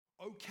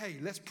Okay,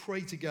 let's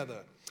pray together.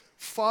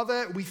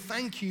 Father, we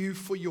thank you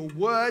for your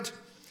word.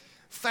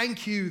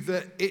 Thank you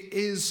that it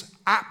is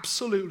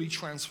absolutely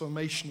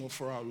transformational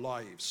for our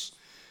lives.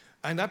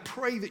 And I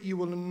pray that you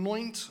will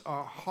anoint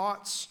our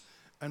hearts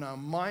and our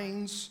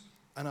minds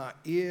and our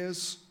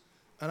ears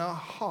and our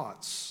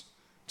hearts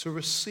to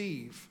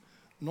receive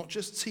not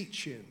just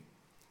teaching,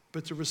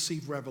 but to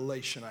receive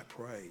revelation, I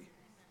pray.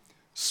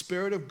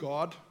 Spirit of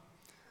God,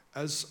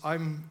 as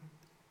I'm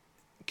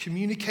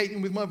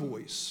communicating with my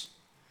voice,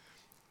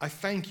 I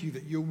thank you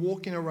that you're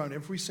walking around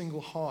every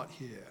single heart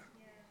here,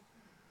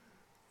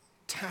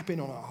 tapping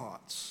on our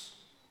hearts,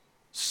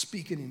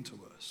 speaking into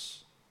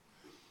us.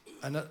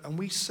 And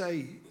we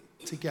say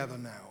together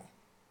now,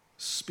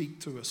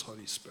 speak to us,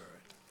 Holy Spirit.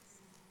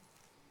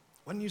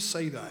 When you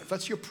say that, if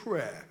that's your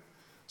prayer,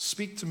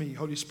 speak to me,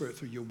 Holy Spirit,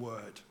 through your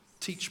word.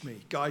 Teach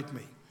me, guide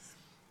me.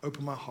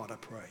 Open my heart, I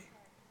pray.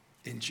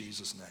 In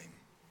Jesus' name.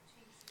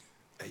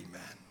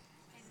 Amen.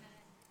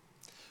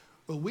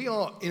 Well, we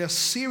are in a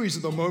series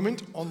at the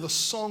moment on the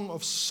Song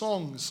of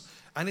Songs,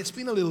 and it's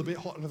been a little bit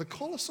hot under the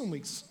collar some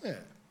weeks, isn't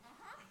it?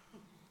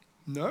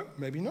 No?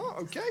 Maybe not?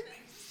 Okay.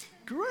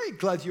 Great.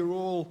 Glad you're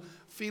all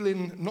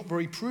feeling not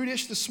very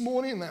prudish this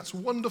morning, and that's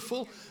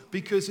wonderful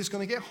because it's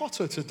going to get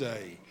hotter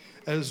today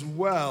as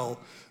well.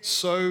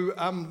 So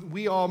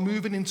we are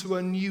moving into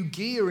a new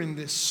gear in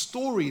this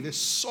story, this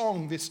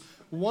song, this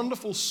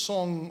wonderful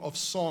Song of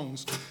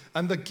Songs.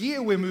 And the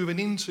gear we're moving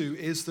into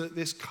is that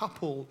this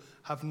couple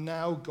have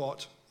now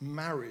got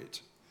married.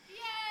 Yay!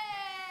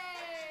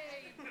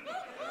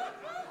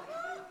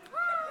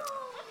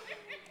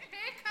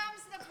 Here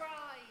comes the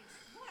bride.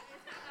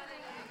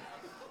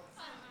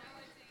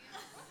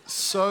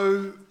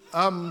 So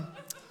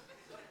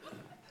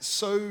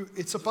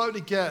it's about to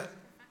get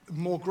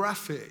more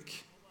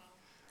graphic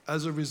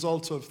as a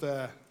result of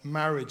their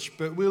marriage.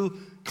 But we'll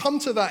come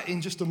to that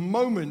in just a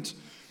moment.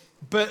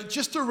 But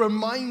just to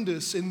remind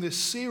us in this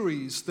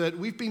series that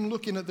we've been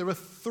looking at, there are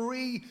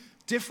three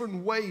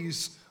different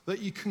ways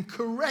that you can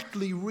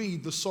correctly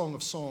read the Song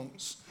of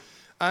Songs.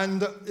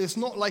 And it's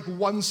not like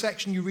one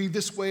section you read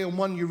this way and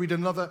one you read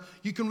another.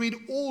 You can read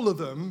all of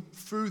them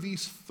through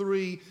these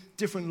three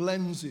different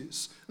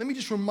lenses. Let me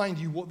just remind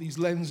you what these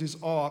lenses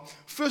are.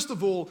 First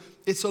of all,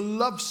 it's a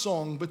love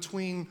song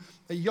between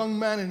a young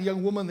man and a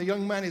young woman. The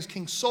young man is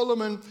King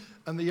Solomon,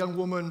 and the young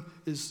woman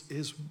is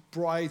his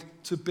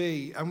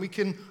bride-to-be. And we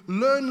can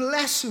learn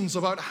lessons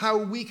about how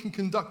we can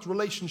conduct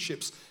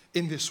relationships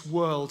in this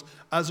world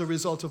as a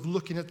result of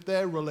looking at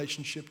their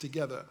relationship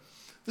together.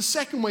 The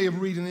second way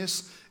of reading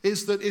this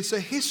is that it's a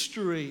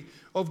history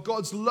of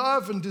God's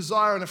love and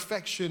desire and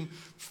affection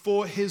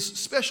for his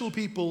special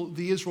people,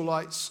 the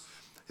Israelites,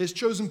 his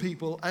chosen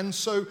people. And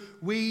so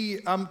we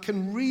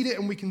can read it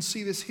and we can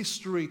see this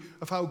history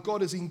of how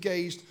God is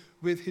engaged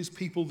with his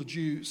people, the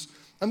Jews.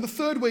 And the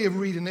third way of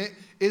reading it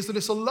is that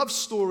it's a love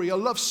story, a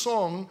love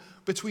song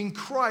between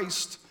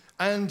Christ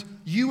and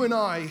you and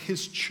I,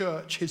 his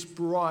church, his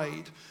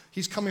bride.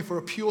 He's coming for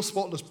a pure,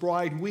 spotless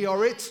bride. We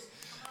are it.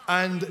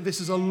 And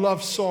this is a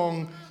love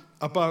song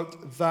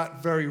about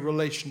that very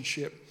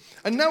relationship.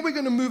 And now we're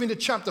going to move into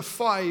chapter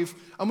 5,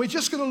 and we're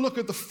just going to look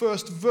at the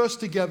first verse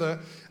together.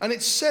 And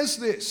it says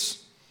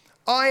this: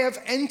 I have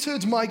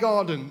entered my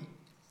garden,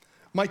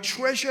 my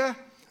treasure,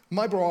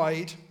 my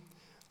bride.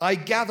 I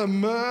gather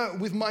myrrh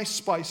with my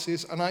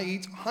spices, and I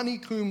eat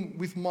honeycomb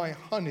with my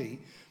honey.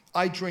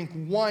 I drink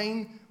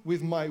wine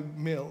with my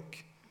milk.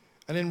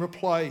 And in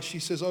reply, she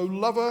says, O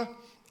lover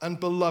and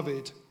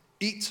beloved,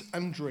 eat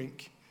and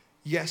drink.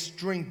 Yes,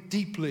 drink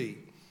deeply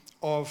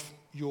of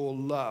your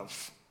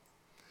love.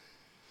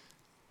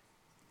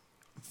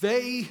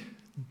 They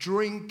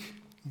drink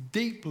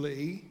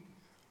deeply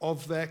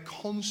of their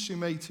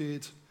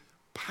consummated,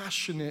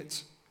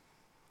 passionate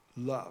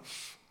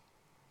love.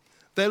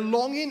 Their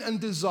longing and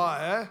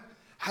desire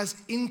has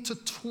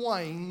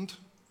intertwined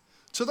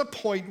to the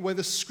point where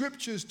the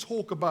scriptures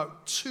talk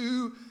about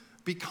two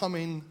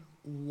becoming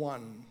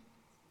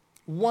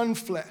one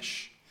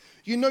flesh.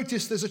 You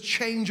notice there's a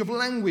change of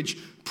language.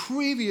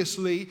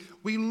 Previously,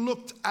 we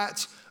looked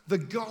at the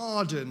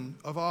garden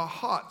of our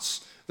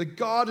hearts, the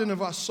garden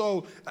of our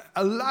soul,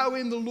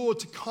 allowing the Lord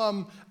to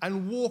come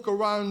and walk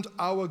around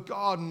our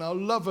garden, our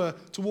lover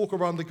to walk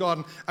around the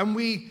garden. And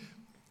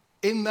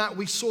in that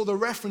we saw the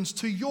reference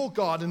to your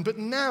garden. But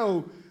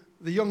now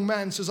the young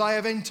man says, I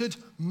have entered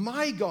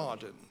my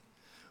garden,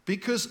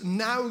 because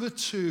now the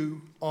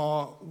two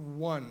are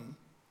one.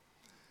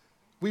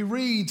 We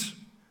read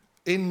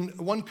in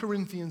 1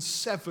 Corinthians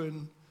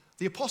 7,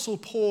 the Apostle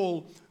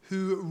Paul,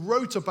 who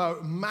wrote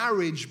about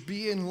marriage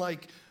being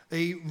like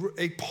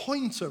a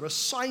pointer, a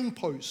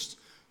signpost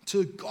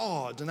to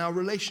God and our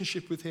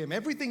relationship with him.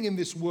 Everything in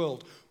this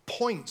world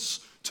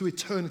points to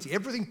eternity.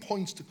 Everything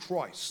points to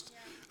Christ.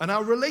 And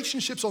our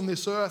relationships on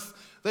this earth,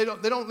 they're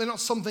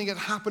not something that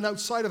happen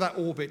outside of that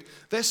orbit.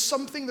 There's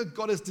something that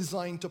God has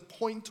designed to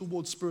point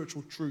towards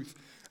spiritual truth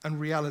and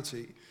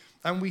reality.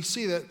 And we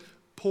see that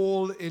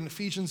Paul in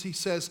Ephesians, he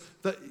says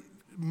that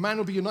man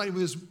will be united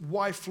with his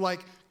wife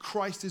like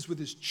Christ is with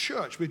his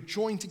church. We're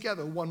joined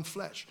together, one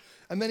flesh.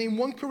 And then in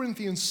 1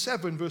 Corinthians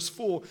 7, verse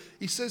 4,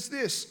 he says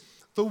this,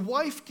 the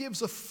wife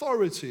gives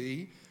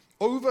authority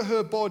over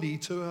her body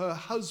to her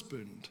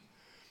husband,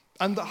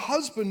 and the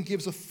husband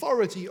gives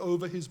authority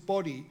over his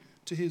body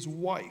to his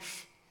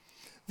wife.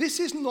 This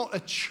is not a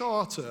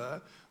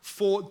charter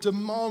for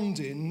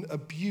demanding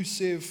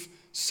abusive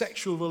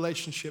sexual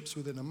relationships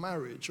within a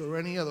marriage or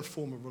any other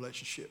form of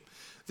relationship.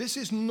 This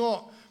is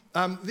not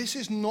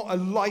a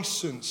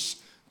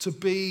license to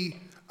be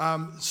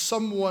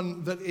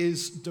someone that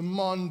is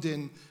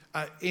demanding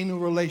in a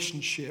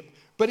relationship.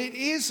 But it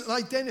is an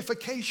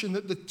identification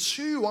that the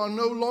two are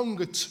no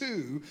longer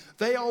two.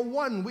 They are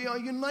one. We are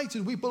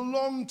united. We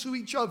belong to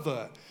each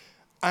other.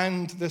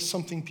 And there's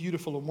something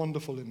beautiful and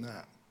wonderful in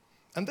that.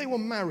 And they were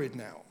married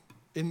now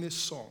in this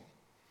song.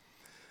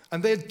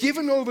 And they had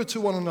given over to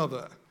one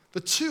another.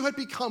 The two had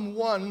become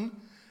one,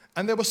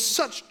 and there was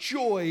such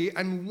joy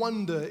and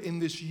wonder in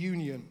this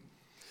union.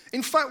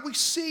 In fact, we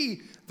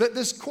see that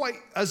there's quite,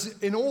 as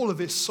in all of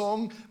this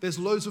song, there's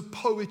loads of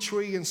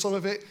poetry, and some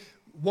of it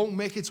won't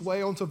make its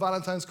way onto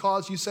Valentine's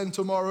cards you send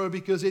tomorrow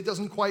because it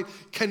doesn't quite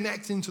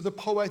connect into the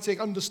poetic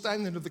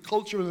understanding of the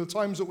culture and the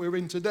times that we're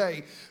in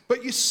today.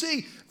 But you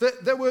see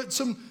that there were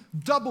some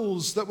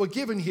doubles that were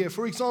given here.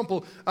 For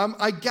example,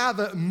 I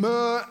gather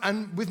myrrh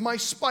and with my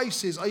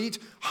spices. I eat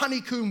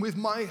honeycomb with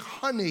my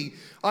honey.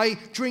 I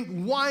drink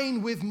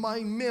wine with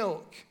my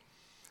milk.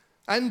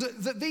 And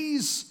that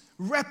these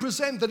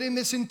represent that in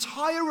this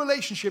entire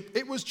relationship,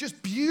 it was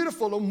just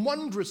beautiful and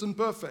wondrous and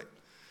perfect.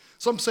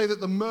 Some say that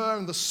the myrrh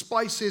and the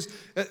spices,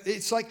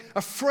 it's like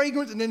a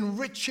fragrant and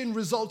enriching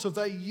result of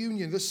their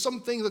union. There's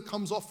something that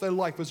comes off their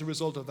life as a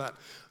result of that.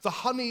 The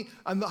honey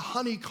and the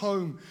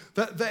honeycomb,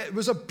 that there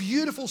was a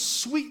beautiful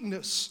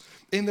sweetness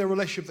in their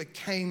relationship that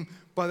came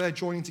by their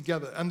joining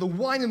together. And the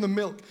wine and the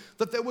milk,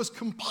 that there was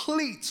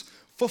complete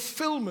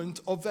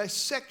fulfillment of their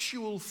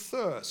sexual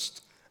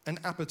thirst and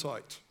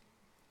appetite.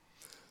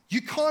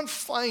 You can't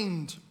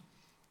find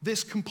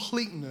this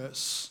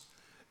completeness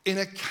in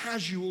a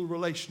casual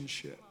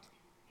relationship.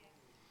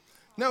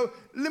 Now,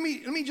 let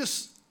me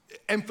just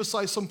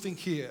emphasize something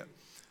here.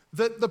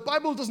 That the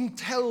Bible doesn't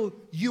tell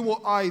you or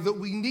I that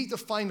we need to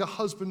find a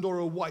husband or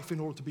a wife in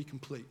order to be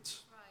complete.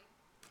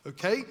 Right.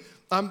 Okay?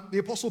 The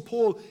Apostle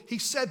Paul, he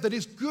said that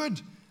it's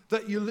good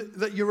that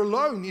you're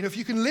alone. You know, if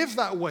you can live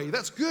that way,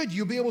 that's good.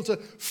 You'll be able to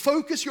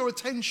focus your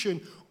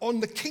attention on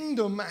the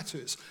kingdom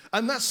matters.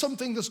 And that's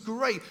something that's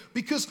great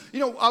because, you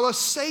know, our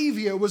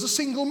Savior was a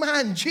single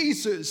man,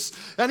 Jesus,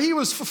 and he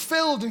was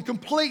fulfilled and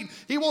complete.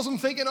 He wasn't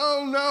thinking,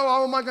 oh no,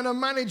 how am I going to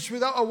manage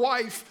without a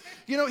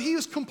wife? You know, he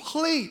was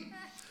complete.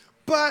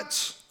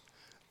 But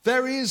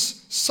there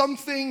is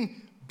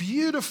something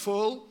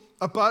beautiful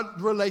about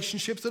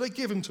relationships that are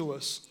given to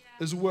us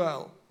as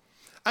well.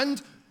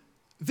 And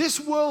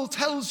this world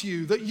tells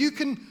you that you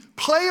can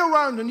play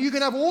around and you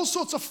can have all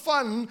sorts of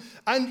fun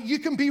and you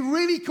can be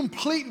really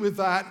complete with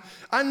that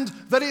and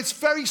that it's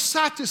very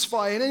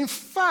satisfying. And in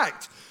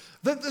fact,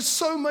 that there's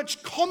so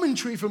much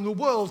commentary from the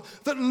world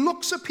that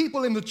looks at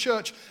people in the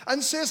church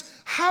and says,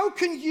 how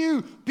can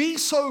you be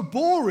so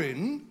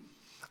boring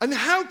and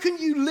how can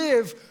you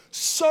live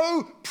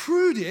so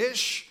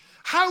prudish?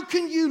 How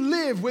can you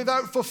live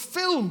without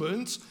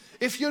fulfillment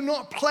if you're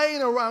not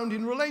playing around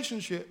in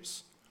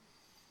relationships?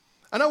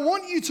 And I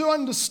want you to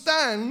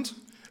understand,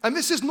 and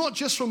this is not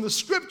just from the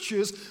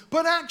scriptures,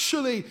 but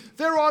actually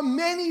there are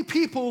many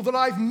people that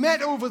I've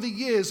met over the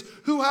years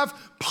who have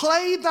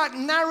played that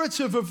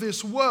narrative of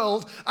this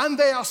world and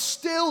they are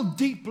still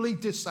deeply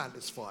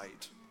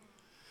dissatisfied.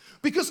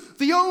 Because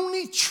the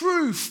only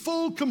true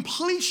full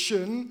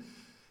completion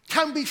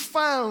can be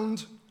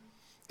found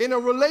in a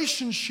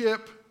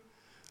relationship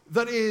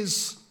that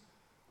is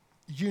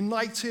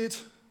united,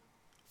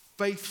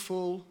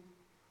 faithful,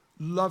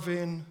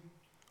 loving,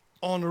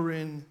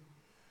 honoring,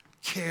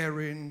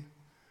 caring,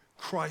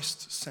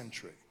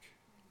 Christ-centric.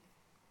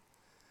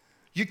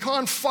 You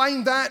can't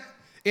find that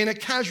in a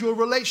casual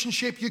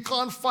relationship. You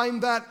can't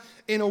find that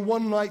in a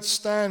one-night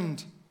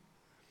stand.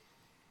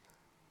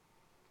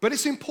 But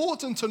it's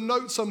important to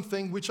note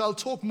something which I'll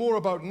talk more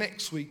about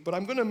next week, but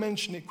I'm going to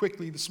mention it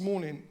quickly this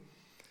morning.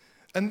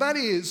 And that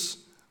is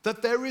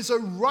that there is a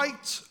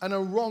right and a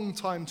wrong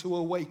time to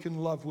awaken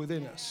love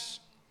within us.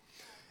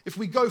 If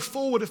we go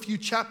forward a few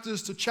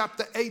chapters to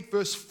chapter 8,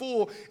 verse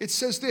 4, it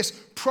says this,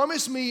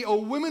 "Promise me, O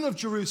women of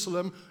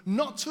Jerusalem,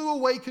 not to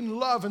awaken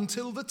love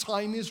until the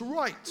time is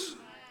right."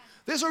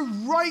 There's a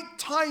right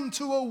time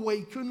to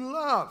awaken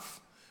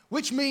love,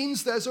 which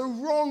means there's a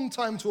wrong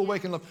time to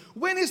awaken love.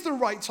 When is the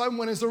right time?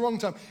 When is the wrong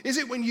time? Is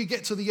it when you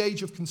get to the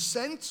age of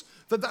consent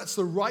that that's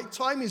the right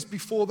time? Is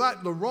before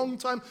that the wrong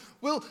time?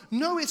 Well,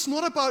 no, it's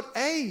not about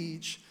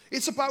age.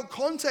 It's about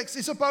context.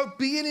 It's about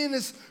being in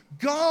this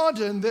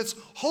garden that's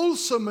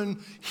wholesome and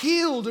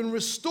healed and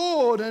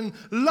restored and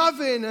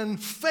loving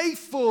and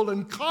faithful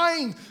and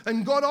kind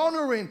and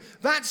God-honoring.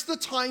 That's the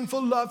time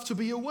for love to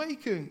be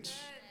awakened.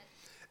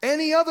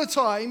 Any other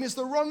time is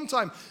the wrong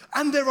time.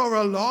 And there are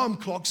alarm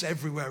clocks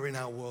everywhere in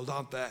our world,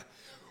 aren't there?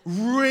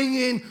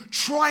 ringing,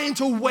 trying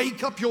to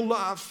wake up your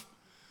love.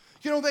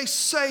 You know, they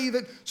say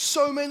that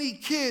so many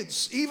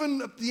kids,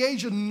 even at the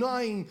age of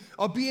 9,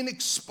 are being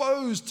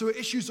exposed to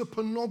issues of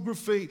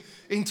pornography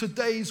in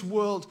today's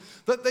world.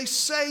 That they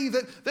say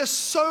that there's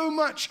so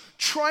much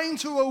trying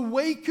to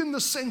awaken the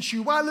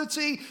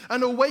sensuality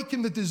and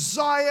awaken the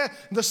desire,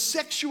 the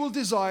sexual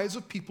desires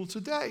of people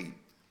today.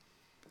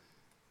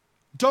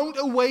 Don't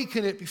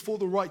awaken it before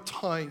the right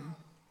time.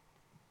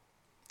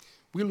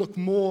 We'll look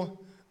more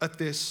at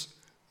this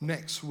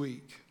next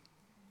week.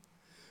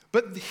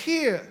 But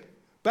here,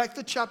 back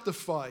to chapter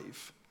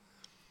 5.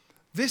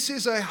 This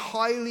is a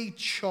highly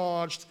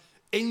charged,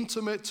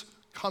 intimate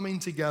coming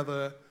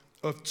together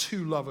of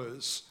two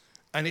lovers.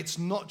 And it's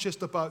not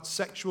just about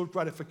sexual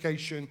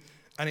gratification,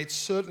 and it's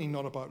certainly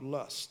not about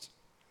lust.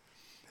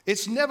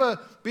 It's never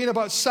been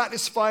about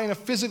satisfying a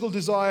physical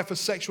desire for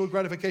sexual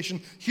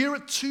gratification. Here are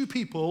two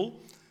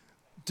people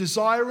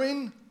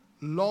desiring,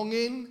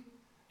 longing,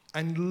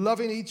 and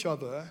loving each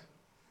other,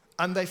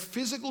 and their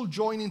physical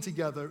joining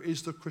together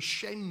is the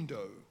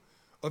crescendo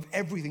of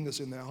everything that's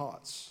in their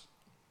hearts.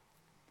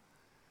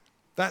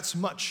 That's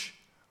much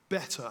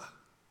better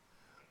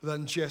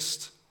than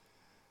just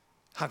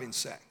having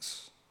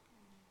sex.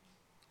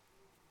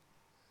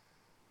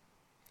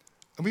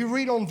 And we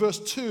read on verses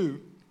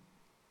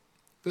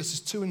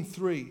 2 and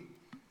 3.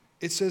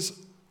 It says,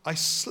 I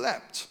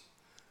slept,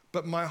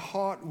 but my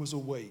heart was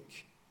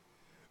awake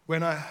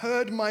when I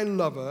heard my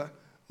lover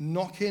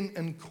knocking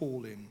and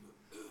calling.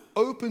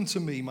 Open to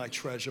me, my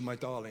treasure, my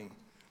darling.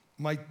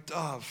 My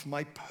dove,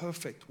 my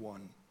perfect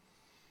one.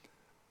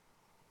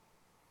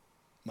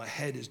 My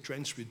head is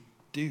drenched with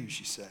dew,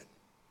 she said.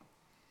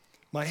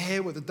 My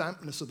hair with the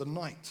dampness of the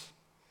night.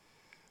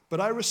 But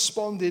I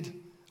responded,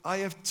 I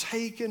have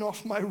taken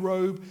off my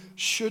robe.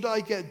 Should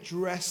I get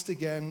dressed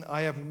again?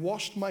 I have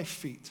washed my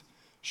feet.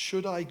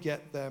 Should I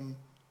get them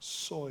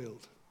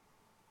soiled?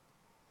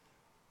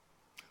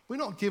 We're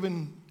not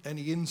given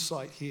any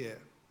insight here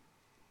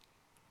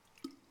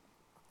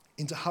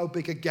into how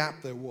big a gap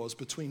there was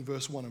between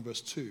verse 1 and verse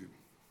 2.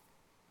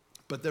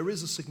 But there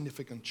is a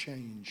significant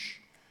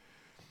change.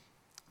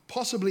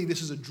 Possibly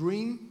this is a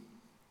dream,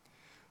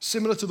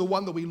 similar to the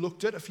one that we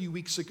looked at a few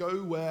weeks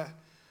ago where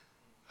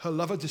her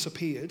lover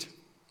disappeared.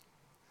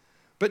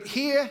 But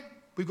here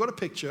we've got a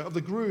picture of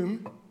the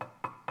groom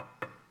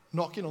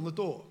knocking on the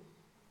door,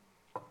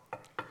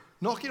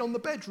 knocking on the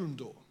bedroom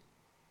door,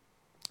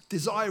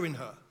 desiring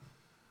her,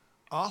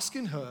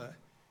 asking her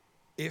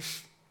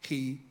if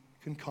he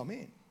can come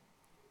in.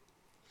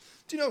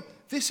 Do you know,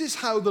 this is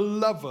how the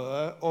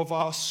lover of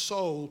our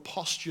soul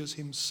postures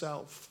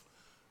himself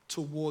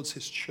towards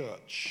his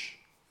church.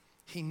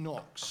 He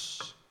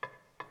knocks.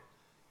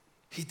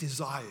 He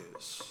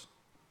desires.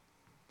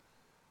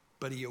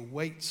 But he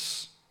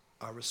awaits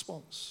our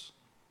response.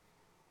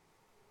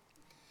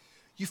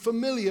 You're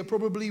familiar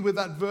probably with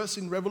that verse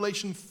in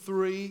Revelation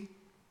 3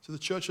 to the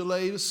church of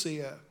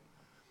Laodicea,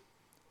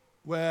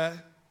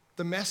 where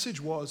the message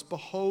was,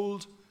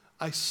 behold,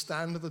 I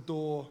stand at the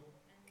door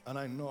and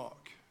I knock.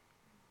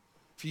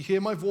 If you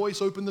hear my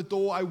voice, open the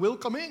door, I will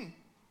come in.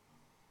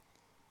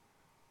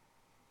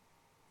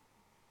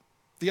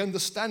 The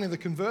understanding, the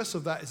converse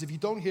of that is if you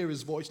don't hear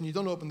his voice and you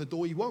don't open the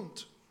door, he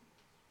won't.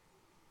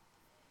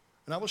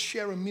 And I will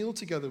share a meal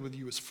together with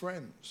you as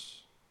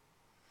friends.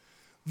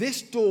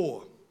 This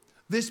door,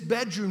 this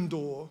bedroom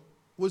door,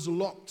 was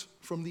locked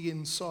from the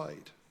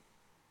inside.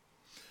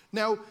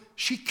 Now,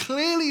 she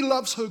clearly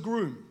loves her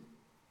groom.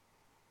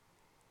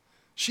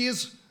 She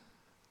is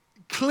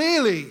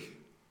clearly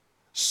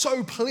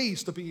so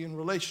pleased to be in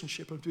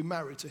relationship and to be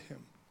married to him.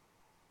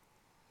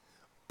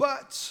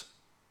 But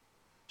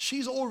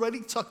she's already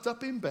tucked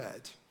up in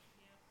bed,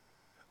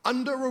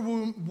 under a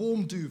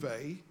warm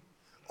duvet,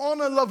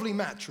 on a lovely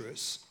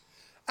mattress,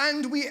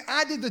 and we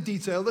added the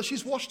detail that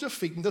she's washed her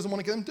feet and doesn't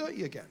want to get them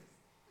dirty again.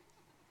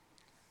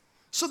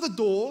 So the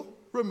door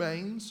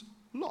remains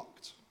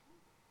locked.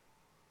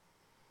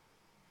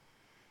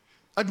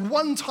 At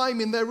one time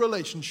in their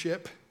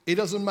relationship, it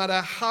doesn't matter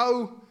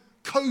how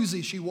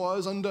cozy she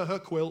was under her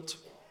quilt,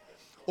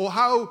 or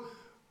how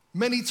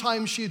many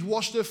times she had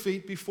washed her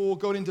feet before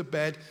going into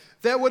bed,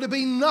 there would have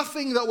been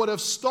nothing that would have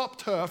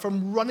stopped her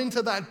from running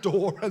to that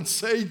door and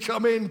saying,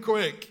 come in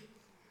quick.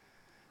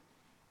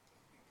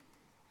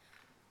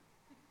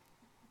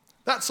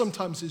 That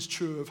sometimes is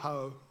true of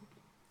how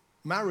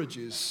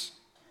marriages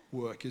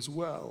work as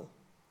well.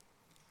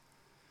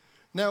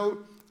 Now,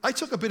 I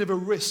took a bit of a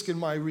risk in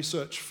my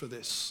research for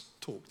this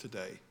talk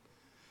today,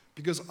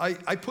 because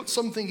I put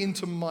something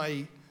into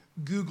my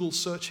Google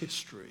search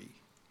history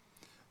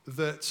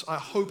that I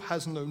hope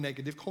has no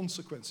negative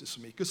consequences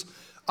for me. Because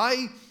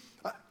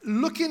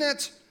looking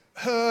at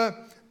her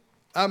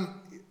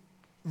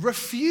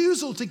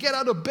refusal to get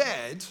out of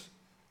bed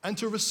and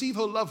to receive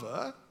her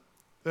lover,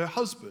 her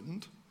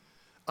husband,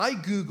 I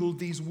Googled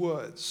these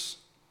words.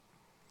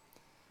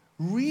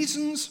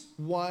 Reasons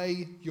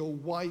why your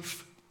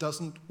wife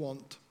doesn't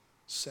want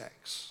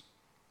sex.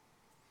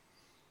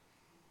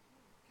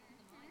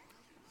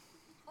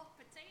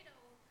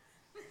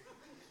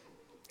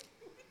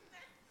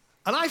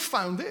 And I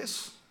found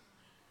this.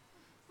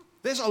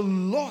 There's a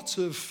lot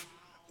of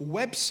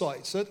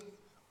websites that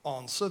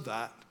answer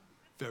that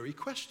very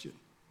question.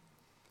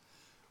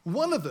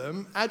 One of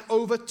them had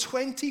over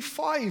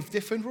 25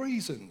 different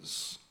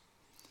reasons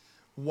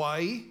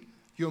why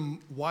your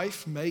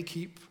wife may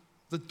keep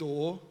the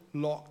door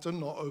locked and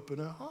not open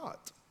her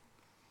heart.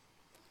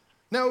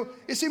 Now,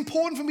 it's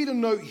important for me to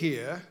note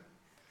here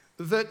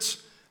that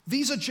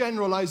these are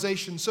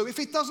generalizations, so if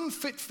it doesn't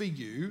fit for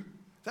you,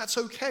 that's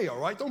okay, all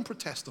right? Don't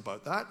protest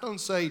about that. Don't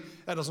say,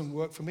 that doesn't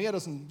work for me, that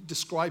doesn't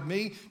describe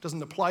me,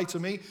 doesn't apply to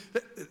me.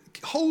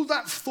 Hold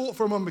that thought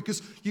for a moment,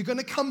 because you're going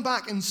to come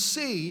back and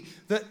see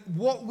that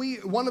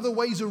one of the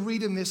ways of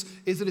reading this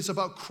is that it's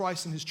about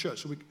Christ and his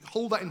church. So we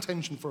hold that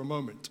intention for a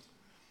moment.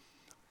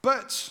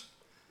 But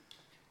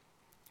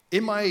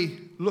in my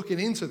looking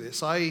into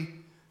this, I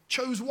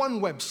chose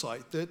one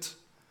website that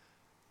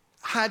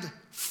had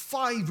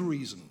 5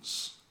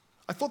 reasons.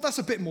 I thought that's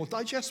a bit more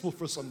digestible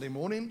for a Sunday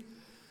morning.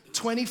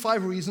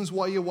 25 reasons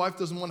why your wife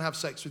doesn't want to have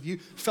sex with you.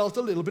 Felt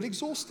a little bit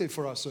exhausted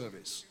for our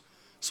service.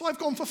 So I've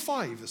gone for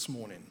 5 this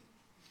morning.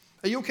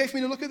 Are you okay for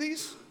me to look at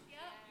these?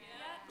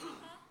 Yeah.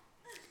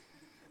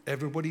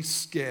 Everybody's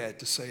scared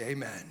to say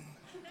amen.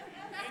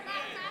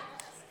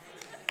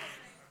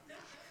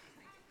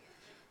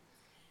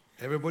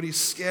 Everybody's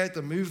scared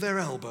to move their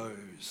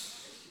elbows.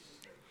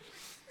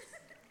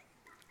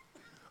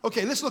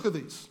 Okay, let's look at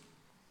these.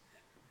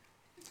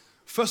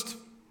 First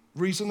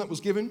reason that was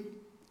given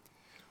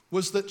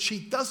was that she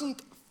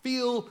doesn't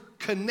feel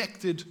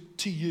connected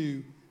to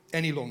you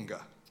any longer.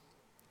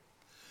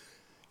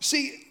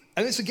 See,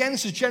 and this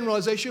is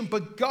generalization,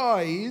 but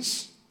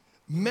guys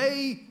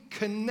may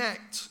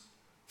connect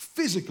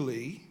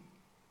physically,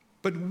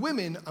 but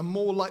women are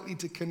more likely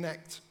to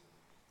connect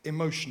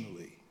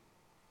emotionally.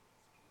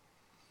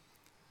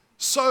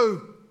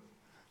 So,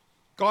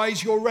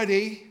 guys, you're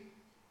ready,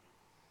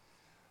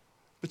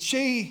 but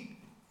she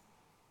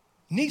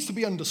needs to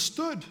be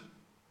understood,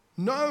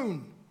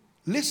 known,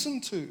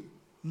 listened to,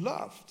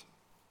 loved.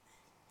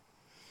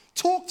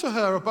 Talk to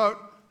her about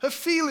her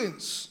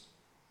feelings.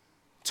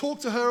 Talk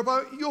to her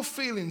about your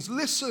feelings.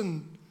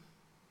 Listen.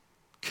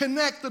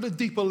 Connect at a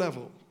deeper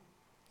level,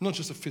 not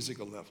just a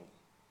physical level.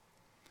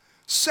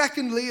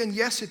 Secondly, and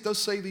yes, it does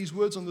say these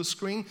words on the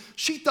screen,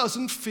 she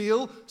doesn't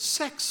feel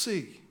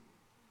sexy.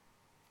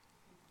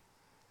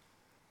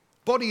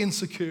 Body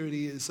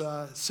insecurity is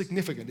a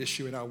significant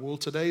issue in our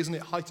world today, isn't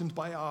it? Heightened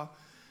by our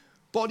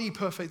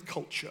body-perfect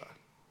culture.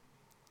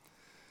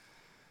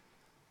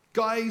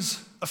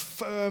 Guys,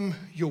 affirm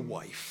your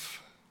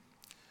wife.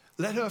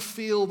 Let her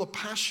feel the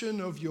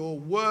passion of your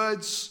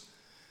words,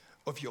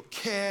 of your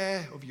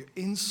care, of your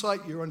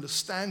insight, your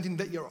understanding.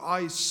 Let your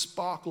eyes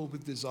sparkle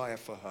with desire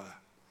for her.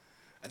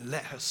 And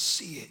let her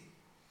see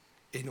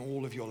it in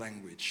all of your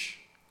language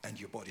and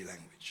your body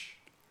language.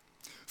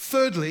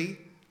 Thirdly,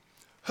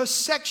 her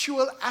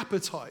sexual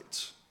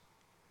appetite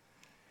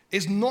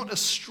is not as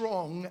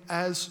strong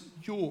as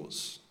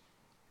yours.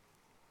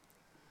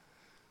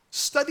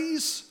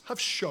 Studies have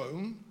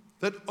shown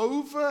that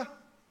over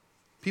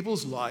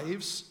people's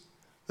lives,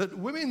 that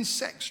women's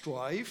sex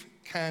drive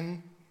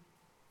can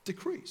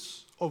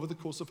decrease over the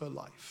course of her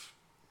life,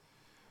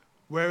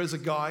 whereas a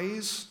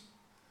guy's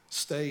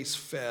stays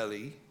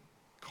fairly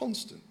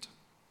constant.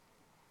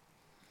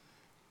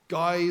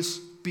 Guys,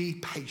 be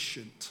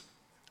patient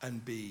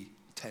and be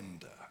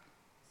tender.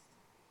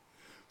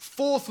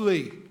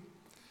 Fourthly,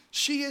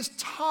 she is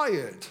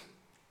tired,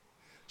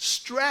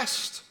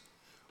 stressed,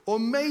 or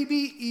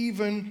maybe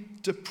even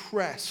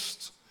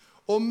depressed,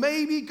 or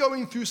maybe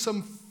going through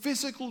some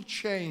physical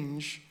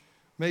change,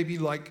 maybe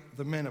like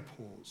the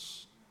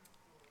menopause.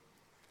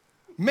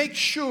 Make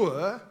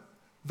sure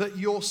that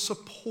you're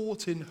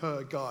supporting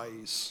her,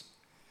 guys,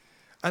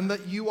 and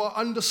that you are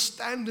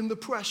understanding the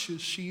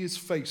pressures she is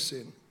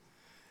facing.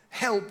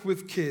 Help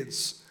with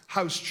kids,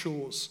 house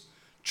chores.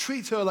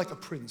 Treat her like a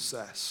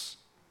princess.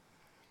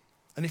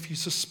 And if you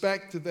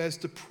suspect that there's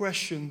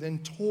depression, then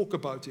talk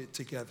about it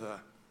together.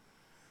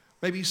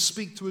 Maybe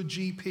speak to a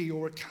GP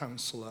or a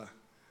counselor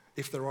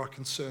if there are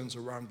concerns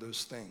around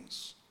those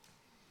things.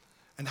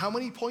 And how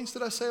many points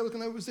did I say?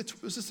 Was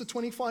this the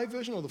 25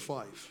 version or the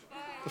 5?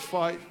 The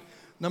 5.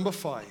 Number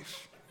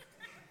 5.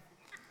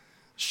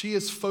 She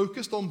is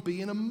focused on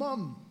being a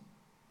mum.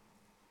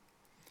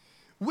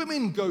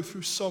 Women go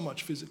through so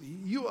much physically.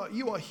 You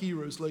are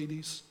heroes,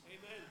 ladies.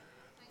 Amen.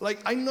 Like,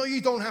 I know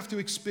you don't have to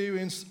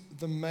experience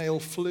the male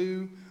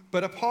flu,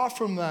 but apart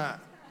from that,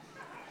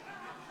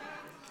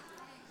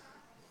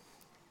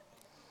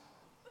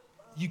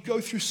 you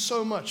go through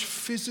so much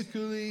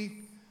physically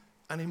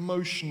and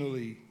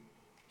emotionally.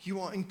 You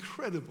are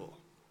incredible.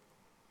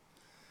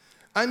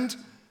 And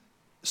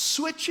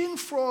switching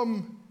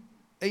from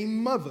a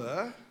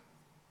mother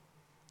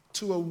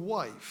to a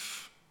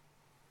wife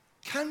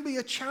can be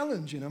a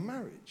challenge in a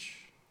marriage.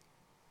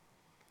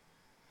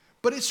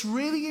 But it's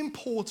really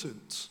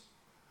important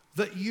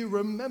that you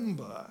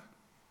remember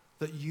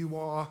that you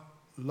are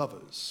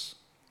lovers.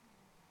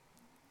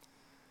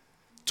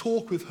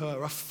 Talk with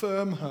her,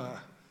 affirm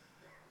her.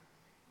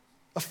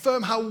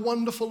 Affirm how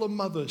wonderful a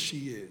mother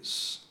she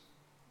is.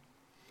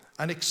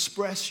 And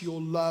express your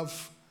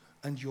love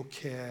and your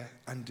care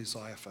and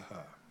desire for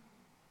her.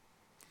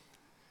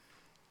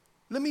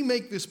 Let me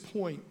make this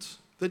point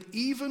that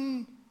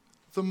even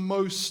the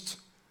most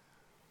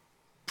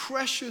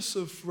precious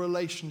of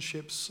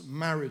relationships,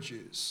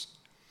 marriages,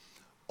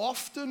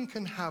 often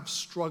can have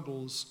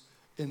struggles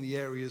in the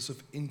areas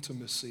of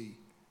intimacy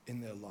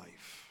in their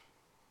life.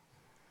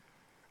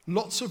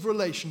 Lots of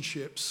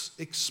relationships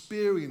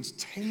experience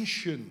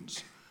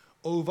tensions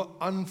over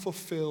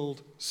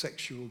unfulfilled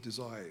sexual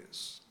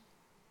desires.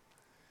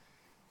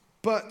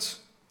 But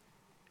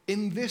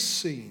in this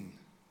scene,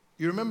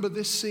 you remember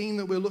this scene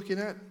that we're looking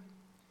at?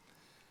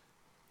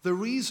 The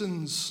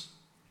reasons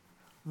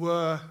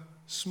were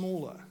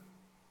smaller.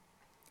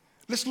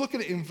 Let's look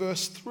at it in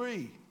verse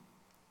 3.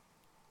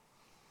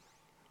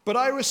 But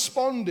I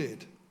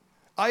responded,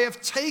 I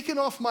have taken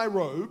off my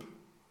robe.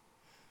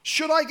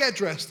 Should I get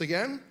dressed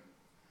again?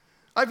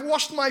 I've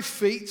washed my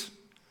feet.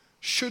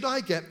 Should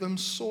I get them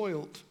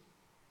soiled?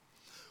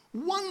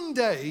 One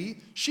day,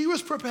 she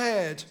was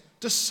prepared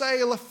to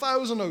sail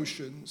 1,000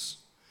 oceans,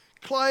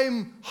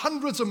 climb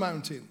hundreds of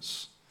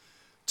mountains,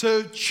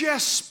 to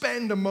just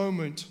spend a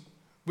moment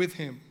with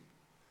him.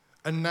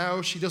 And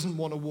now she doesn't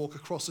want to walk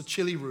across a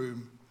chilly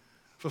room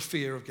for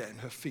fear of getting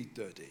her feet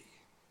dirty.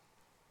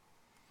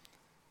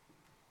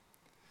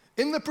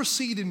 In the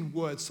preceding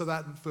words to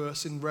that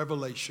verse in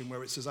Revelation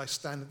where it says, I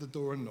stand at the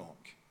door and knock,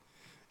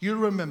 you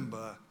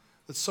remember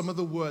that some of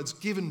the words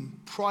given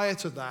prior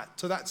to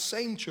that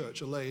same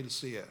church,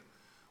 Laodicea,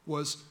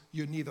 was,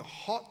 you're neither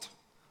hot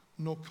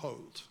nor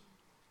cold.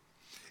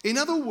 In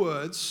other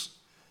words,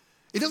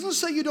 it doesn't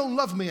say you don't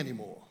love me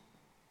anymore.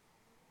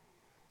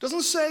 It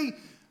doesn't say,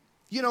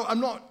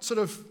 I'm not sort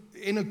of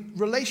in a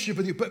relationship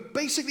with you, but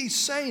basically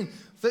saying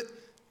that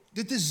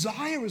the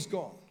desire is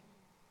gone.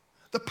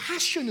 The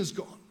passion is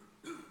gone.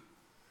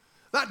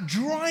 That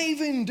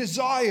driving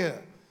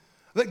desire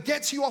that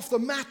gets you off the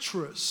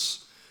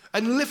mattress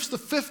and lifts the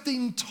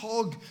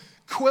 15-tog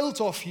quilt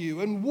off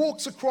you and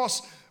walks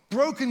across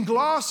broken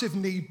glass if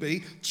need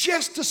be,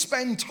 just to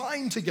spend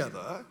time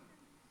together,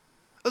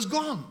 has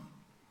gone.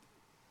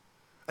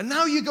 And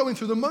now you're going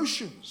through the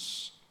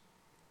motions.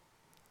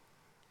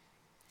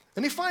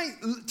 And if I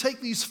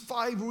take these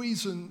 5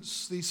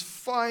 reasons, these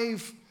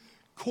 5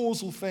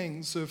 causal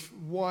things of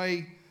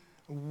why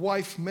a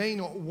wife may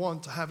not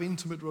want to have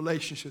intimate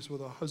relationships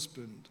with her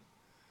husband,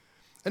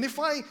 and if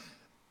I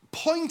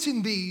point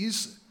in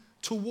these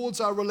towards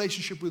our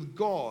relationship with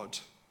God,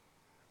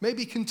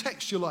 maybe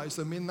contextualize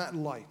them in that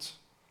light.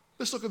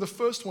 Let's look at the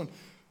first one.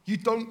 You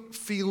don't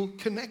feel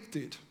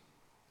connected.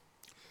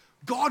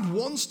 God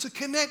wants to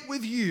connect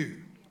with you.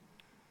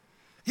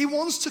 He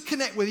wants to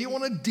connect with you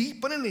on a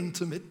deep and an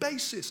intimate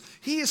basis.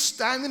 He is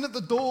standing at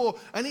the door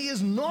and he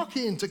is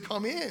knocking to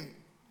come in.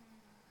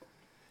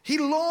 He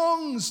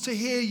longs to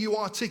hear you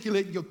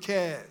articulate your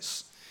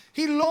cares.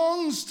 He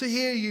longs to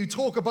hear you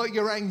talk about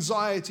your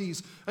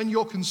anxieties and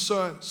your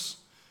concerns.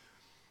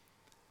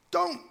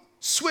 Don't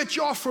switch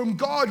off from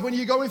God when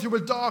you're going through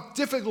a dark,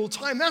 difficult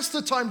time. That's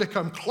the time to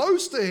come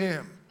close to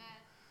him.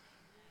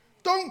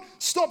 Don't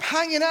stop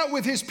hanging out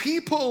with his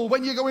people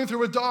when you're going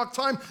through a dark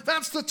time.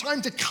 That's the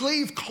time to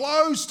cleave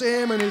close to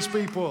him and his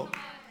people.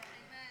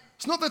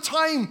 It's not the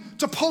time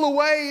to pull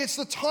away. It's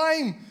the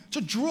time to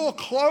draw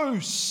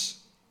close.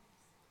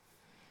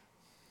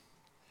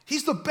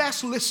 He's the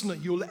best listener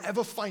you'll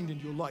ever find in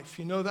your life.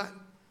 You know that?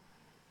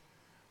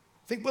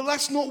 Think, well,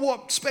 that's not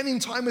what spending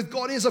time with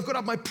God is. I've got to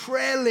have my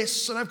prayer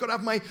lists, and I've got to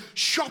have my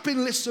shopping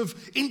lists of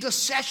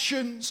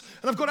intercessions,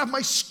 and I've got to have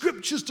my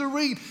scriptures to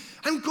read.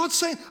 And God's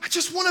saying, I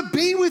just want to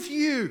be with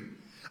you.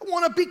 I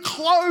want to be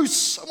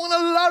close. I want to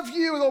love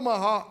you with all my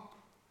heart.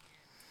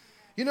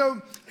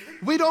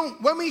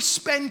 When we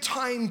spend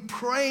time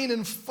praying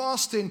and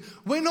fasting,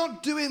 we're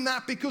not doing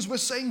that because we're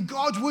saying,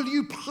 God, will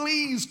you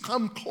please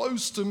come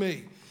close to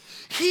me?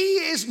 He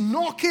is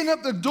knocking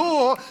at the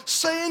door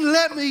saying,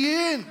 let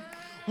me in.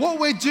 What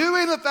we're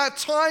doing at that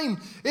time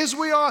is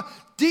we are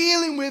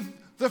dealing with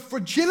the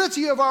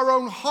fragility of our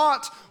own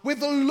heart,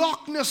 with the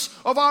lockness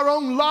of our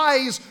own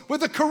lives,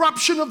 with the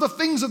corruption of the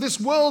things of this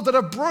world that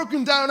have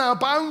broken down our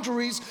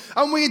boundaries.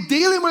 And we're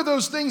dealing with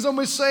those things and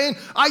we're saying,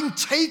 I'm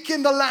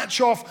taking the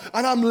latch off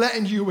and I'm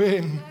letting you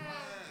in.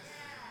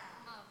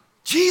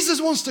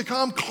 Jesus wants to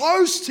come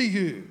close to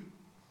you.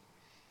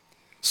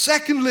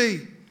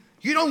 Secondly,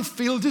 you don't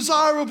feel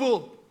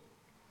desirable.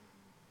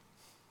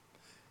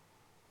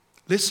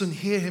 Listen,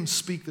 hear him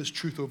speak this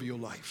truth over your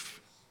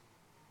life.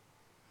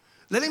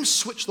 Let him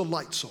switch the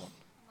lights on.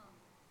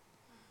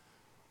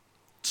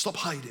 Stop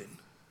hiding.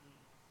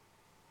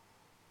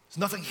 There's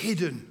nothing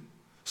hidden.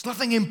 There's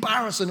nothing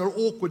embarrassing or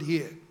awkward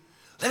here.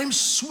 Let him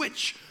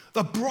switch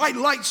the bright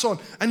lights on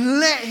and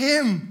let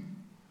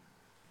him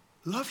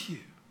love you.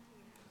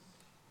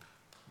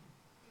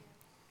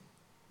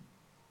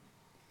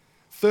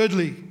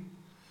 Thirdly,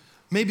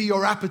 maybe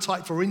your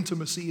appetite for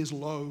intimacy is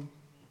low.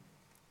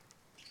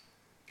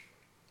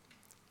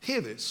 Hear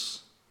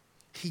this.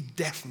 He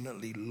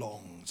definitely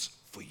longs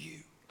for you.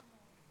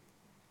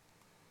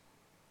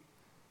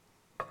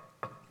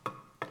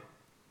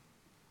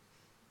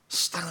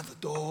 stand at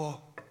the door.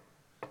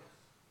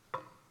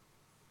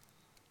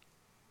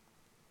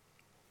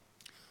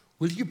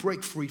 Will you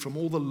break free from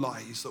all the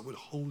lies that would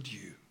hold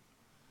you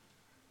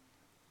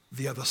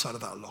the other side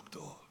of that locked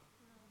door?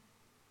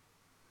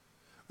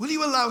 Will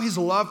you allow his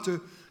love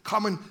to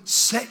come and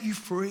set you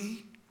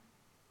free?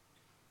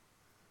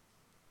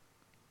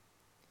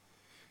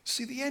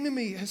 See, the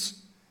enemy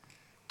has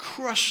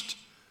crushed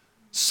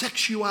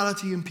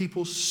sexuality in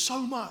people so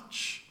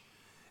much.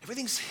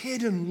 Everything's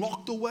hidden,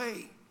 locked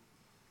away.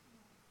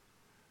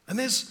 And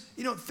there's,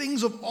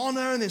 things of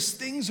honor and there's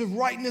things of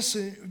rightness.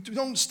 And we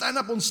don't stand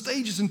up on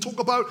stages and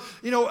talk about,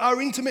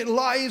 our intimate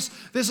lives.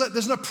 There's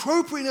an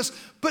appropriateness.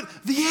 But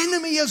the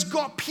enemy has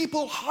got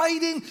people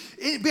hiding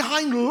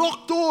behind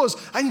locked doors.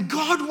 And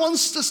God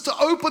wants us to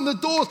open the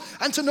doors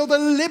and to know the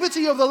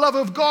liberty of the love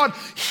of God,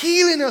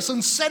 healing us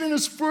and setting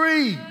us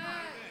free.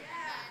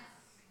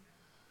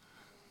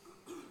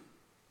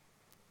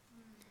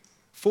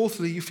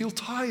 Fourthly, you feel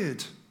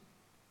tired.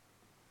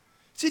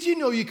 Did you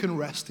know you can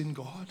rest in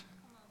God?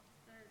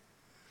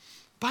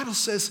 The Bible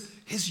says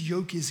his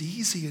yoke is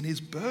easy and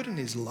his burden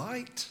is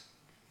light.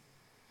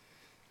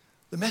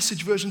 The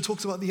Message version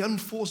talks about the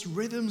unforced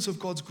rhythms of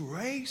God's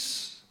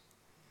grace.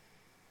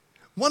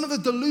 One of the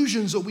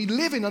delusions that we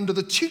live in under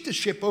the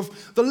tutorship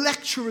of the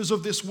lecturers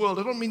of this world,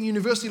 I don't mean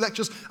university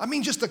lecturers, I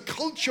mean just the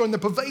culture and the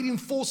pervading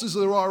forces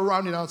that are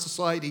around in our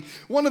society.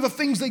 One of the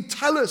things they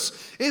tell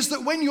us is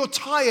that when you're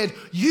tired,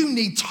 you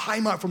need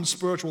time out from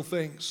spiritual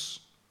things.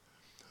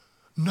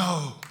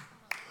 No,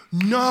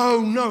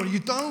 you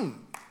don't.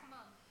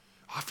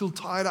 I feel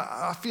tired.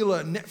 I feel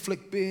a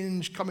Netflix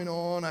binge coming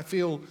on. I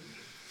feel,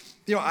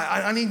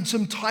 I need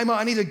some time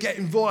out. I need to get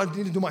involved. I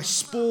need to do my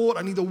sport.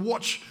 I need to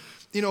watch,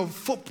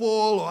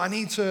 football. Or I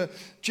need to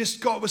just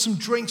go out with some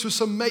drinks with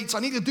some mates. I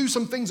need to do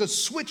some things that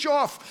switch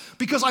off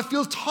because I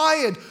feel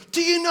tired.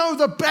 Do you know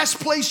the best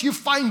place you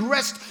find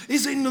rest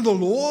is in the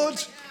Lord?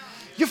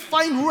 You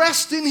find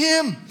rest in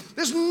him.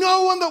 There's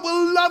no one that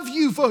will love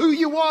you for who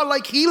you are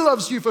like he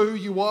loves you for who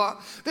you are.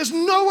 There's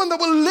no one that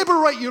will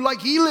liberate you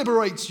like he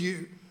liberates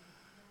you.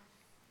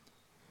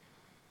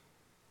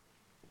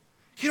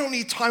 You don't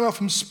need time out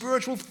from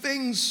spiritual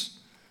things.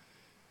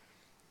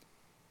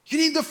 You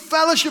need the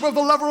fellowship of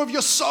the lover of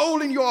your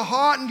soul in your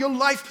heart and your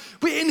life.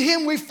 In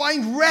him we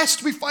find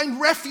rest, we find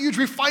refuge,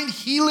 we find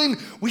healing,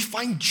 we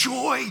find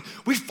joy,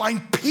 we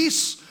find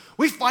peace,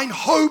 we find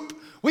hope,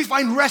 we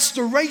find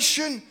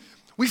restoration.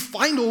 We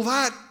find all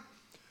that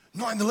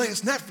not in the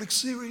latest Netflix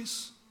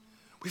series.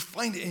 We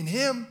find it in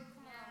him.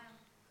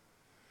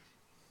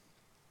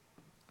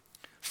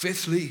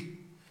 Fifthly,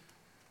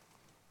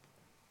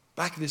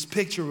 back to this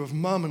picture of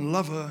mum and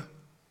lover,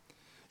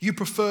 you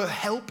prefer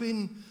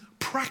helping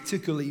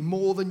practically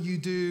more than you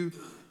do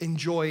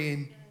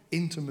enjoying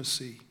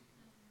intimacy.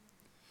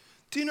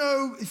 Do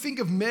you think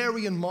of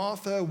Mary and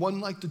Martha, one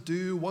like to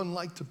do, one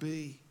like to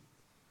be.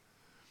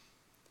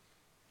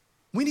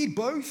 We need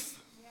both.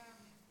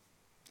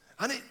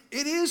 And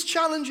it is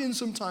challenging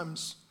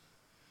sometimes.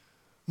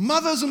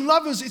 Mothers and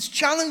lovers, it's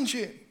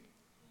challenging.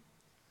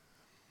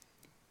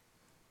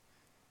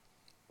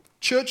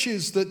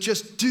 Churches that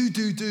just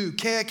do,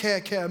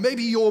 care.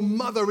 Maybe your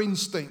mother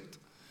instinct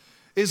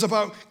is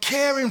about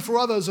caring for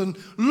others and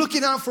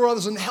looking out for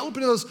others and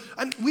helping others.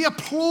 And we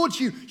applaud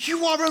you.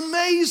 You are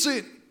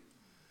amazing.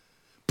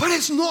 But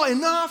it's not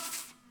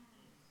enough.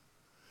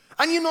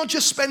 And you're not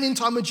just spending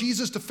time with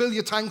Jesus to fill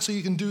your tank so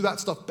you can do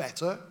that stuff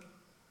better.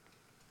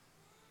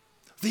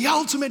 The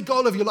ultimate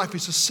goal of your life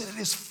is to sit at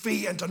his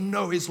feet and to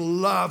know his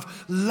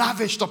love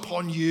lavished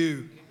upon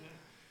you.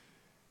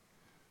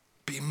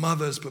 Be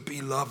mothers, but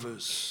be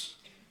lovers.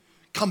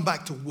 Come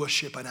back to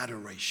worship and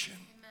adoration.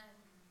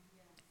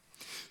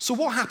 So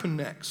what happened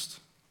next?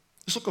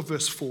 Let's look at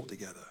verse 4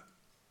 together.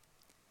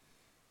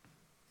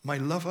 My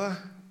lover,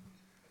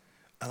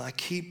 and I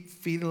keep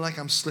feeling like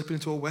I'm slipping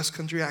into a West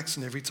Country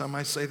accent every time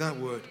I say that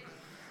word.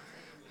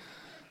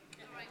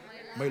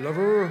 My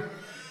lover.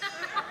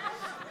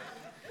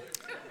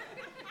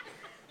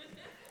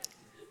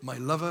 My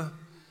lover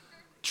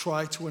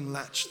tried to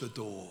unlatch the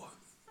door,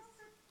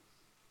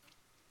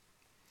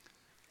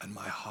 and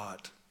my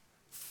heart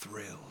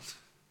thrilled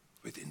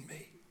within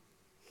me.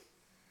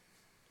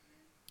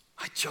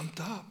 I jumped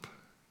up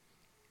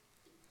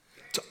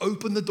to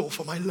open the door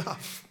for my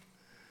love.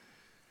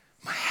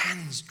 My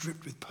hands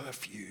dripped with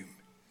perfume.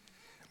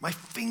 My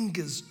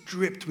fingers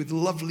dripped with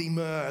lovely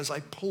myrrh as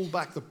I pulled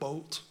back the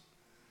bolt.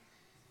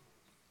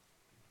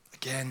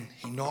 Again,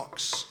 he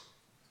knocks.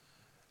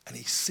 And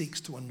he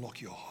seeks to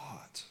unlock your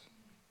heart.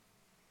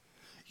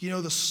 You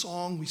know the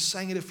song, we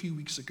sang it a few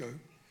weeks ago.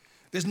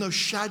 There's no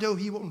shadow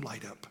he won't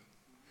light up.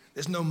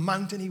 There's no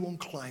mountain he won't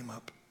climb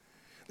up.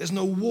 There's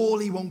no wall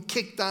he won't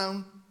kick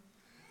down.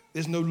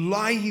 There's no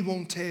lie he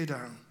won't tear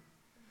down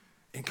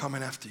in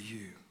coming after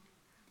you.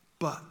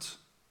 But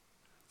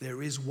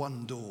there is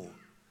one door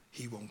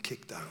he won't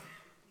kick down.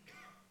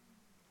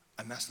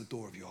 And that's the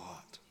door of your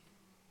heart.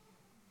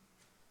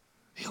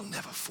 He'll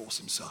never force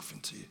himself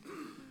into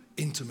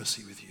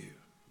intimacy with you.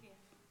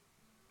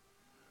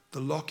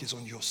 The lock is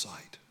on your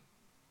side.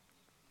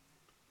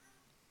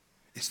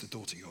 It's the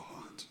door to your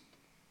heart.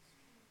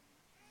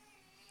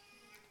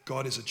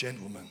 God is a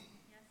gentleman.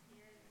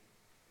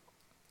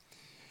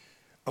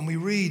 And we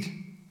read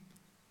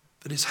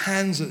that his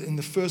hands, in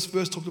the first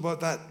verse, talked about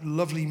that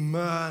lovely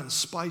myrrh and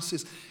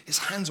spices. His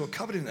hands were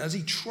covered in it. As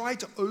he tried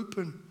to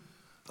open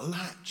the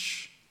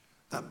latch,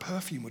 that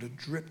perfume would have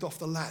dripped off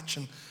the latch.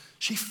 And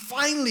she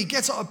finally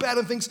gets out of bed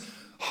and thinks,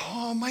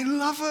 oh, my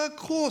lover, of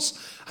course.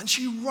 And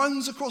she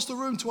runs across the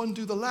room to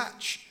undo the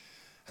latch.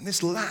 And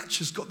this latch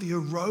has got the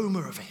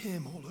aroma of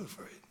him all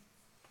over it.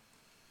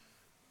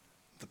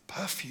 The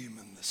perfume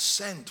and the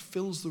scent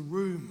fills the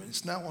room, and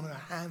it's now on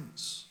her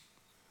hands.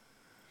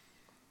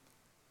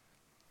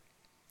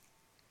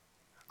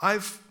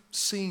 I've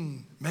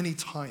seen many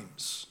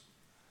times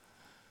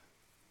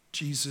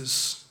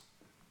Jesus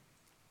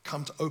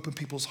come to open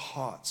people's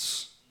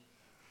hearts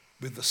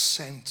with the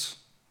scent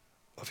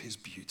of his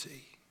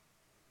beauty,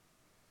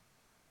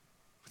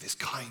 with his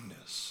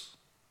kindness,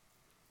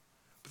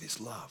 with his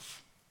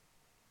love.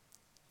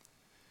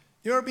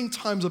 There have been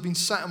times I've been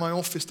sat in my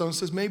office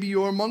downstairs, maybe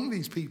you're among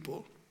these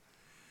people,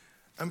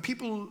 and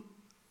people,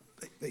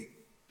 they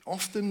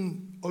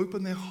often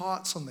open their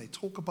hearts and they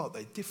talk about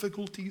their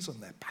difficulties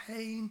and their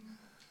pain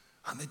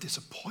and their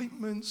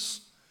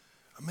disappointments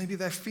and maybe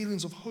their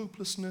feelings of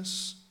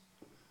hopelessness.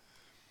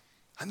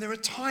 And there are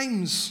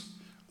times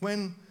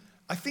when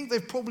I think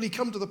they've probably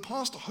come to the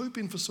pastor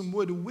hoping for some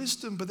word of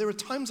wisdom, but there are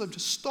times I've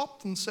just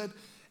stopped and said,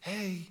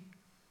 hey,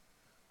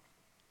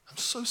 I'm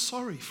so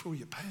sorry for all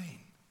your pain.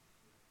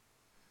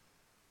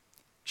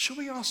 Shall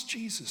we ask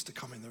Jesus to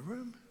come in the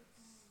room?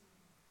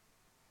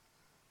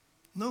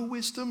 No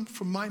wisdom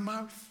from my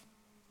mouth?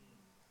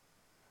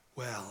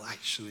 Well,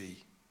 actually,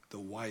 the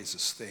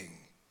wisest thing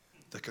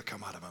that could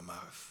come out of my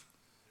mouth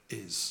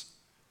is,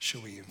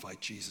 shall we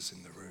invite Jesus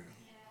in the room?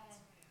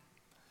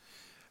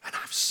 And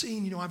I've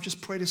seen, I've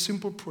just prayed a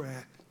simple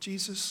prayer.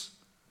 Jesus,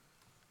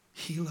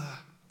 healer,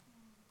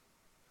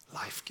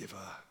 life giver,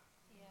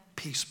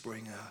 peace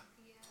bringer,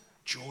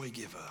 joy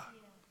giver,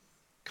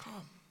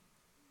 come.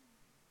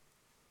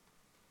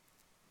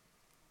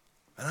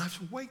 And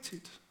I've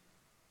waited.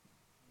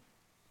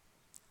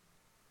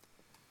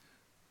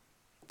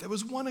 There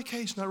was one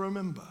occasion I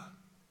remember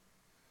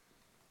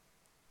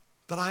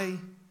that I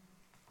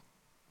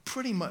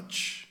pretty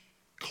much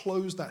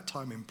closed that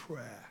time in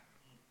prayer.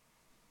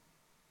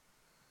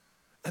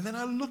 And then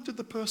I looked at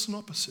the person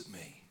opposite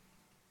me.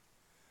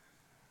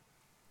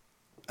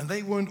 And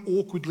they weren't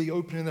awkwardly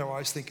opening their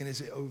eyes thinking,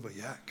 is it over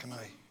yet? Can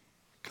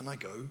I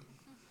go?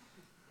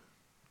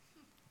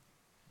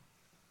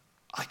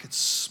 I could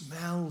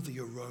smell the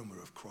aroma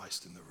of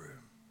Christ in the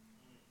room.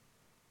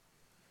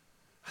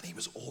 And he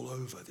was all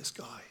over this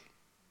guy.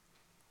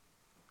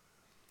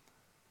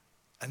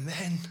 And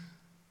then,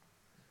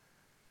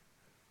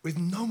 with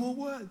no more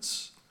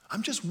words,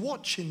 I'm just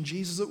watching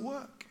Jesus at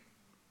work.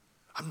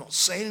 I'm not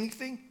saying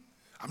anything.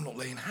 I'm not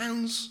laying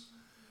hands.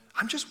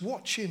 I'm just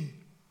watching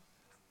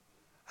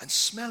and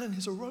smelling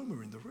his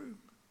aroma in the room.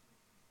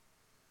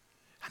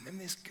 And then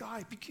this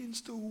guy begins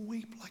to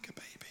weep like a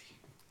baby.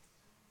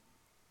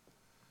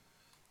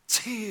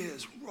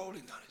 Tears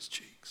rolling down his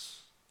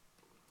cheeks.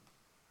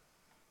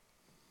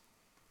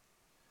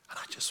 And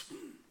I just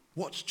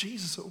watch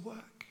Jesus at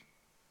work.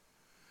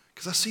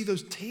 Because I see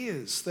those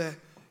tears, they're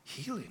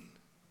healing.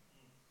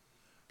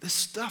 There's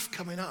stuff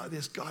coming out of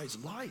this guy's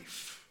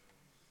life.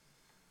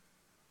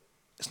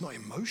 It's not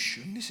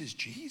emotion, this is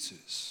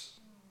Jesus.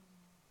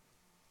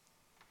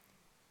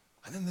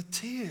 And then the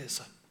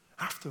tears,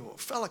 after what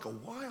felt like a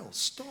while,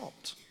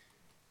 stopped.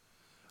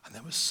 And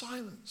there was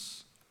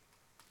silence.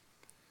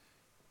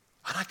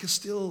 And I can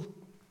still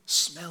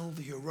smell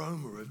the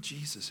aroma of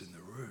Jesus in the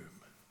room.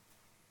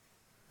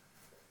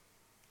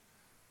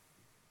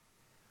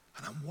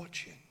 And I'm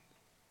watching.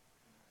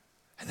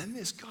 And then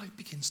this guy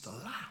begins to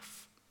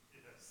laugh.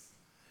 Yes.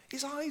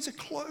 His eyes are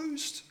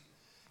closed.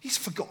 He's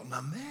forgotten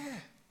I'm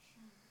there.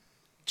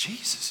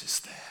 Jesus is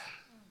there.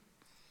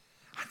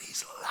 And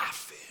he's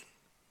laughing.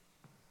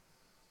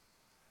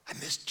 And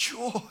there's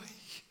joy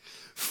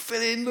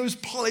filling those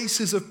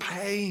places of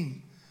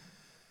pain.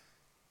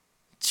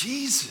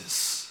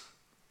 Jesus,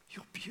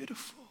 you're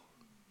beautiful.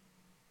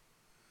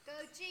 Go,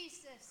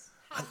 Jesus.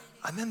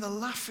 And then the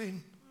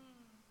laughing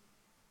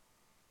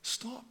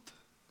stopped.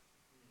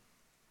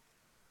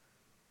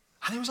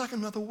 And it was like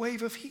another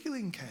wave of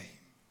healing came.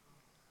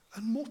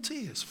 And more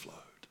tears flowed.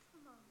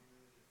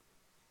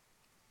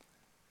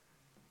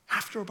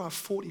 After about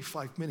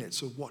 45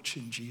 minutes of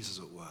watching Jesus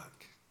at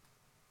work,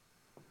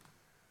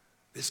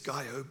 this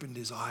guy opened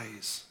his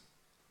eyes.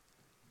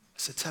 I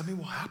said, tell me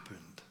what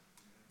happened.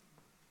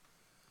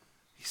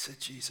 He said,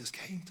 Jesus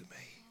came to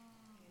me.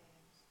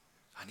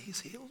 And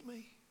he's healed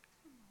me.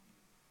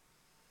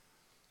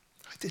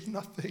 I did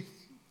nothing.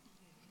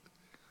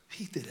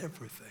 He did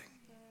everything.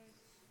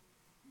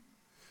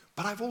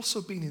 But I've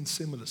also been in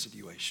similar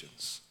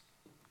situations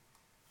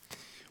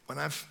when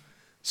I've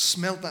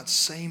smelled that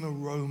same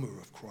aroma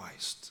of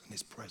Christ and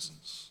his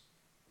presence.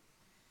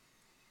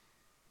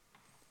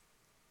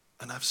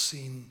 And I've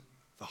seen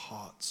the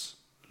hearts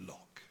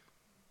lock.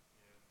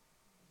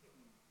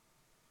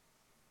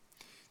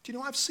 Do you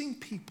know, I've seen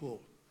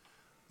people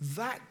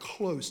that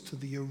close to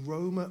the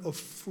aroma of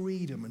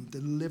freedom and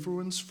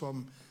deliverance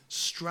from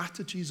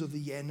strategies of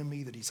the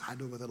enemy that he's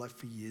had over their life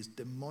for years,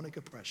 demonic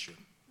oppression.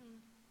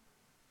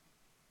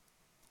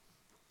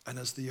 And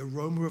as the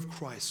aroma of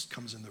Christ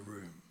comes in the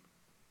room,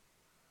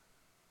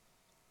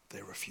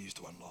 they refuse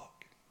to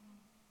unlock.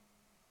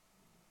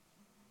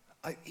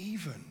 I've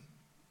even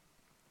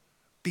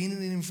been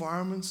in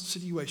environments,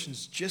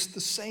 situations, just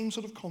the same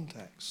sort of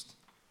context,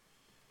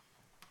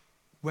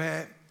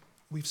 where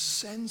we've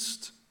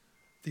sensed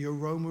the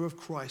aroma of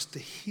Christ to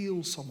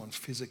heal someone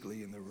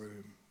physically in the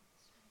room.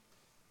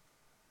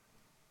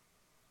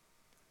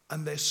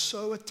 And they're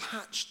so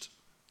attached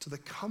to the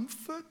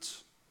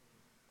comfort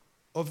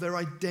of their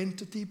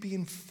identity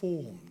being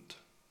formed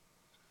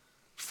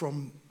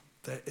from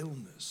their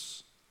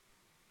illness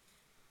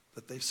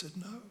that they've said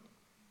no.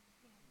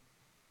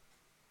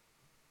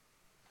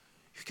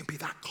 You can be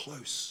that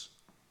close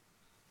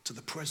to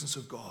the presence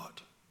of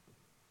God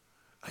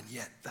and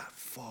yet that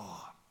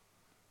far,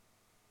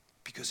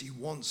 because he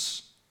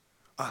wants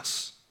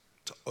us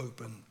to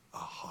open our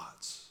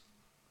hearts.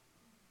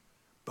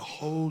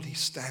 Behold, he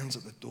stands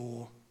at the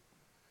door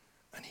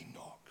and he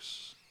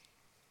knocks.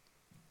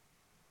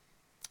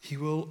 He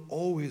will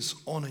always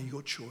honor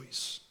your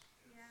choice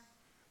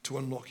to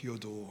unlock your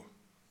door.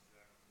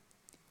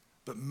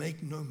 But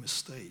make no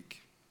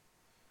mistake,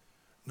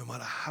 no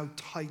matter how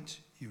tight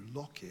you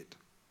lock it,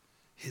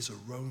 his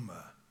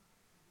aroma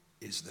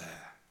is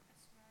there.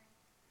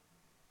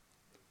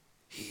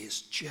 He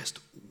is just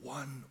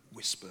one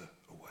whisper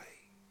away.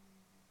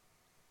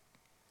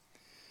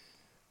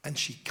 And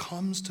she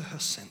comes to her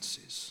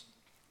senses.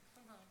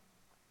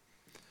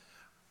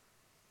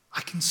 I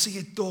can see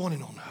it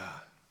dawning on her.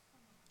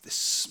 The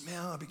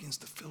smell begins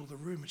to fill the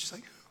room. And she's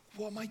like,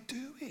 what am I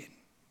doing?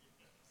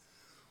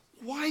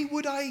 Why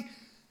would I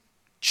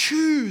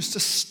choose to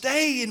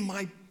stay in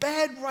my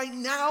bed right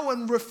now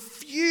and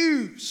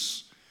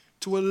refuse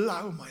to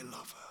allow my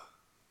lover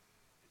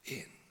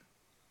in?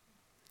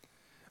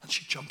 And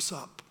she jumps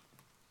up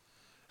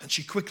and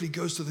she quickly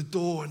goes to the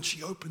door and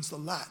she opens the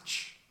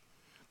latch,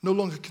 no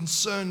longer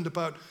concerned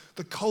about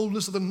the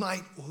coldness of the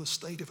night or the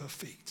state of her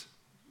feet.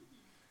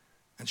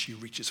 And she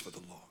reaches for the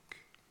lock.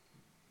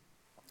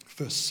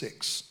 Verse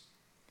 6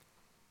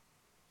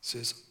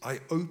 says,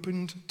 I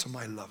opened to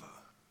my lover.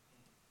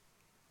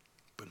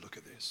 But look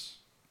at this.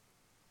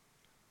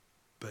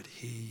 But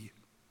he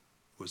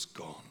was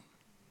gone.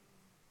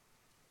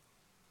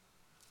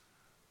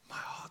 My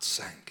heart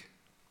sank.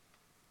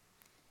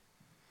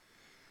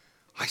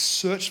 I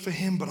searched for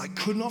him, but I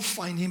could not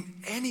find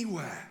him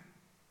anywhere.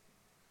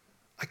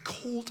 I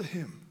called to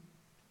him,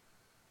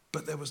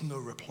 but there was no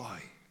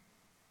reply.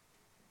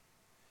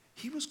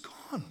 He was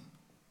gone.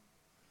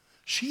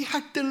 She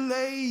had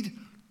delayed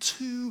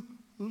too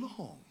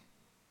long.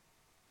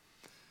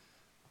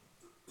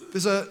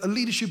 There's a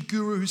leadership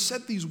guru who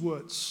said these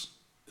words.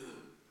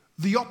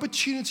 The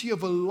opportunity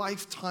of a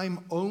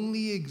lifetime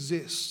only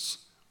exists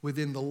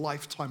within the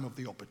lifetime of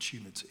the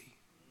opportunity.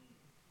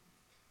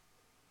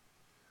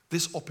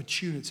 This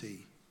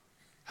opportunity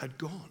had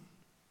gone.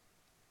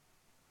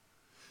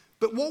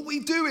 But what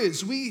we do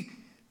is we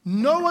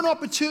know an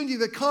opportunity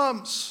that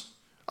comes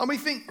and we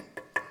think,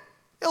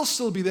 he'll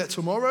still be there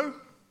tomorrow.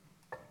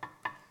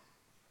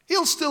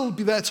 He'll still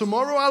be there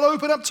tomorrow. I'll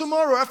open up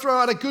tomorrow after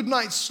I had a good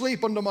night's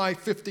sleep under my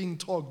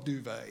 15-tog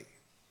duvet.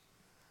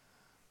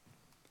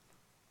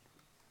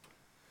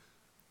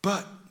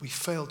 But we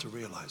fail to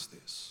realize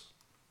this.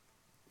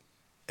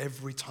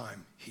 Every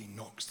time he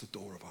knocks the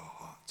door of our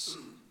hearts,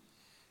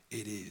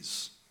 it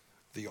is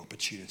the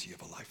opportunity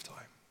of a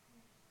lifetime.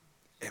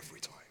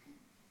 Every time.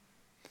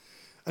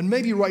 And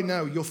maybe right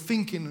now you're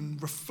thinking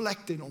and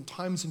reflecting on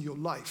times in your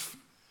life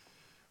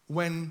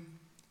when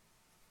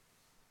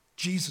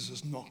Jesus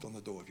has knocked on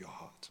the door of your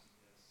heart.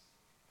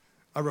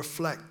 I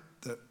reflect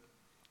that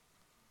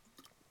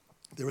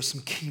there are some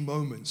key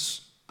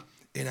moments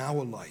in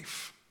our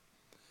life.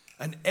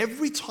 And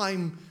every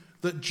time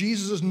that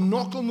Jesus has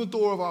knocked on the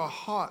door of our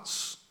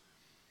hearts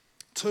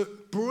to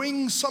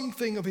bring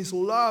something of his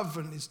love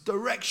and his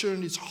direction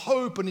and his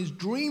hope and his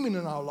dreaming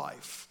in our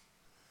life,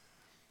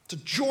 to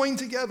join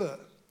together,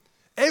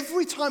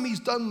 every time he's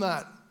done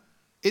that,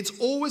 it's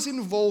always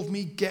involved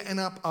me getting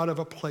up out of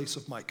a place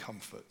of my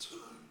comfort.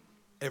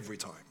 Every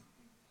time.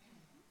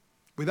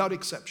 Without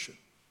exception.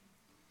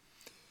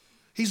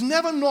 He's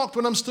never knocked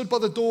when I'm stood by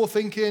the door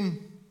thinking,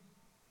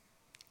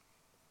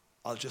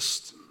 I'll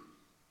just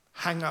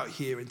hang out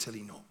here until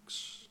he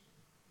knocks.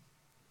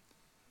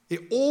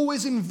 It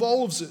always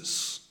involves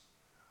us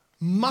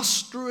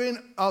mustering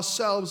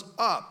ourselves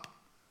up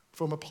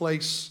from a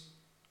place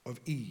of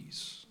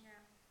ease.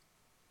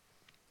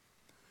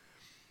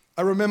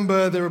 I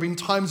remember there have been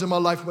times in my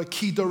life where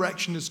key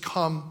direction has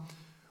come.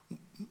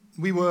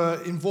 We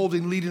were involved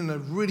in leading a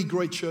really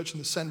great church in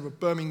the center of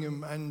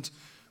Birmingham, and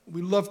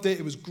we loved it.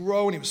 It was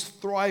growing, it was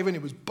thriving,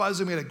 it was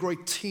buzzing. We had a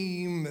great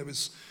team. There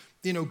was,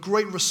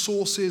 great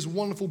resources,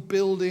 wonderful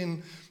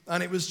building,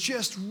 and it was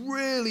just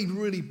really,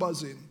 really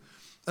buzzing.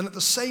 And at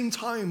the same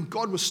time,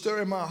 God was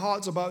stirring my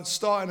heart about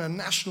starting a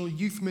national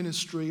youth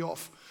ministry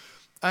off.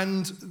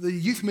 And the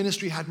youth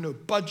ministry had no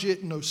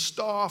budget, no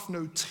staff,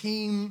 no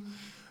team.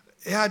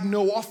 It had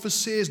no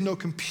offices, no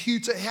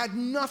computer. It had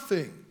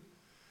nothing.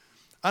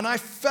 And I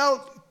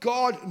felt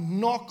God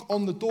knock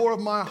on the door of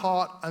my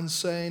heart and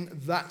saying,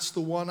 that's the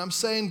one. I'm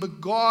saying,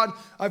 but God,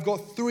 I've got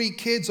 3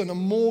 kids and a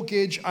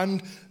mortgage,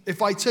 and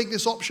if I take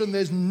this option,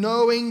 there's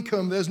no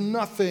income, there's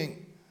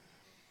nothing.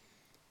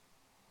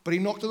 But he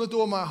knocked on the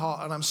door of my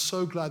heart, and I'm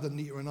so glad that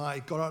Nita and I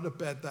got out of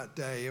bed that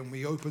day, and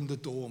we opened the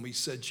door, and we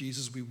said,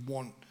 Jesus, we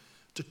want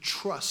to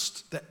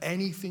trust that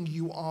anything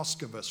you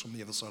ask of us from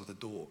the other side of the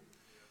door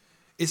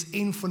is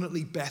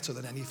infinitely better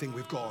than anything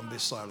we've got on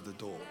this side of the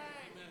door.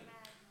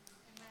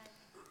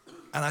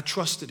 And I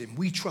trusted him.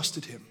 We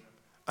trusted him.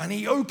 And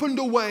he opened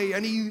a way,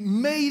 and he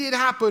made it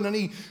happen, and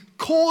he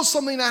caused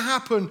something to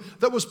happen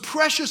that was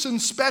precious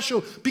and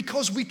special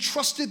because we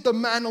trusted the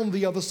man on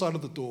the other side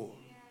of the door.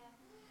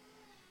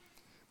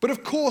 But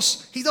of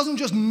course, he doesn't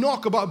just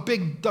knock about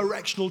big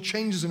directional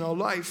changes in our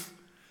life.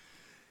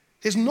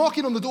 His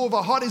knocking on the door of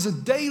our heart is a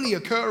daily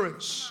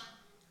occurrence.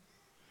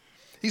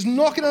 He's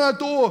knocking on our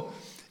door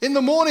in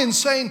the morning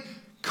saying,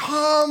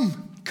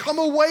 come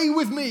away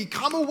with me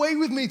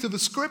to the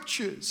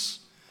scriptures.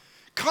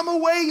 Come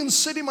away and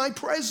sit in my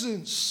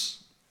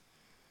presence.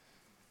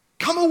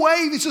 Come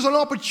away, this is an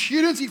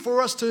opportunity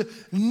for us to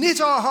knit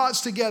our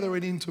hearts together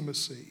in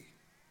intimacy.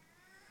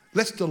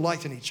 Let's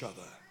delight in each other.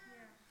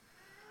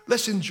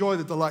 Let's enjoy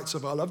the delights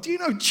of our love. Do you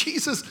know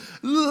Jesus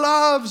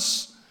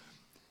loves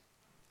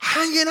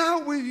hanging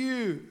out with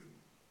you?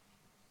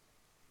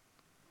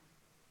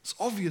 It's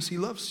obvious he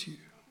loves you.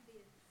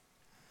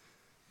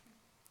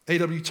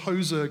 A.W.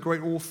 Tozer, a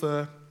great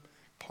author,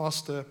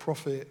 pastor,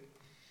 prophet,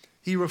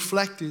 he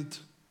reflected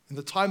in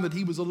the time that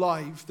he was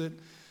alive that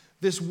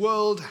this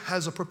world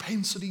has a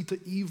propensity to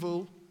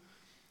evil,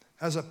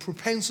 has a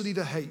propensity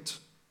to hate.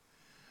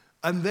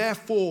 And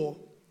therefore,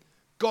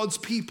 God's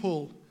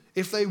people,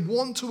 if they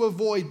want to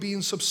avoid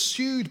being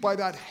subsumed by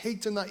that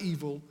hate and that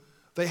evil,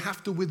 they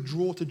have to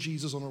withdraw to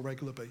Jesus on a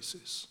regular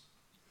basis.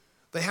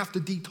 They have to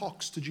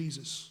detox to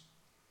Jesus.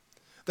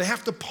 They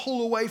have to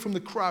pull away from the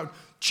crowd,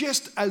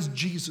 just as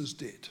Jesus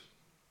did.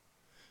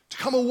 To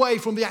come away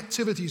from the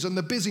activities and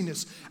the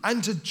busyness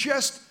and to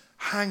just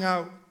hang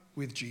out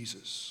with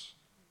Jesus.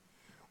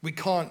 We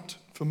can't,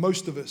 for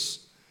most of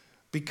us,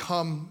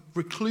 become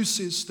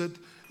recluses that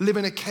live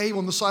in a cave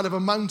on the side of a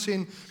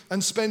mountain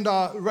and spend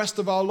the rest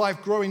of our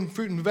life growing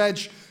fruit and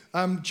veg,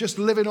 just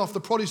living off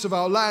the produce of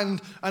our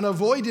land and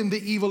avoiding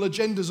the evil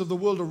agendas of the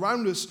world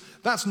around us.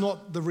 That's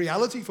not the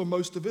reality for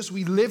most of us.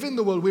 We live in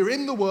the world, we're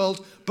in the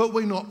world, but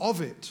we're not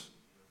of it.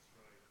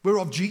 We're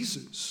of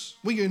Jesus.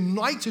 We're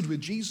united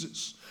with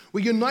Jesus.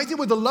 We're united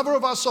with the lover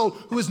of our soul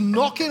who is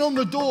knocking on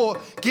the door,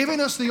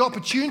 giving us the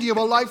opportunity of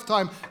a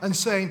lifetime and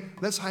saying,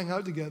 let's hang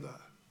out together.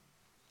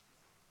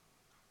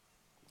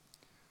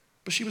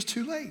 But she was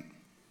too late.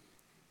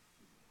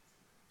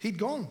 He'd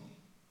gone.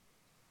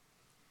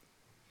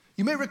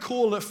 You may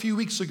recall a few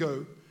weeks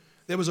ago,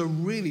 there was a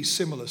really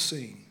similar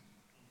scene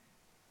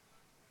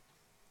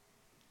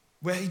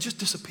where he just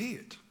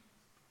disappeared.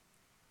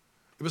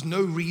 There was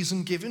no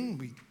reason given.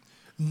 We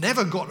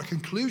never got a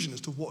conclusion as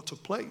to what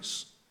took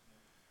place.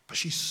 But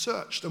she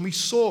searched, and we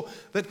saw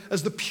that,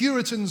 as the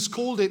Puritans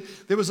called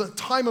it, there was a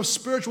time of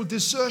spiritual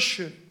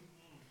desertion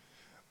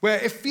where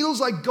it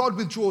feels like God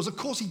withdraws. Of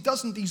course, he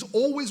doesn't. He's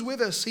always with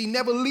us. He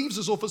never leaves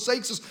us or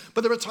forsakes us.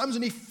 But there are times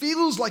when he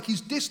feels like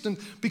he's distant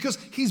because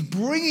he's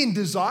bringing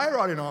desire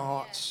out in our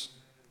hearts.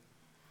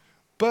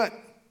 But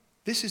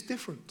this is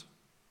different.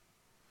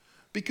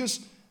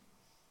 Because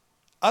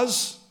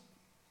as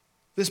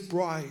this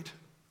bride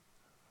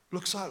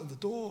looks out of the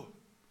door,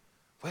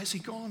 where's he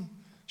gone?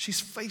 She's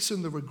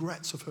facing the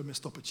regrets of her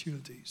missed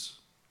opportunities.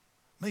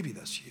 Maybe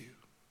that's you.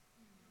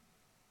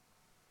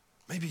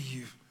 Maybe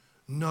you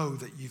know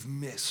that you've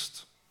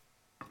missed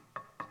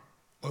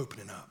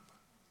opening up.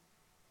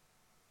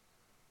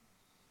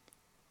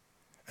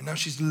 And now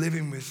she's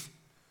living with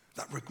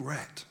that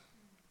regret.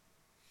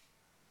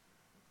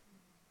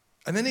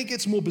 And then it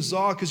gets more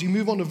bizarre because you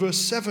move on to verse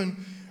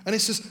 7 and it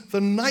says,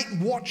 the night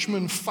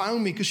watchman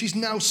found me, because she's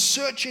now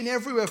searching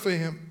everywhere for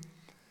him.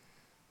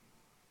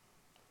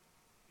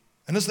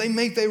 And as they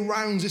made their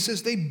rounds, it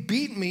says, they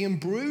beat me and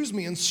bruised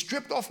me and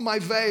stripped off my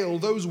veil,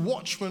 those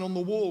watchmen on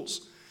the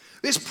walls.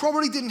 This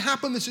probably didn't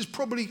happen. This is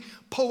probably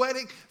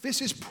poetic.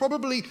 This is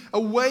probably a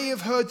way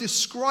of her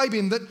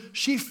describing that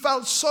she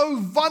felt so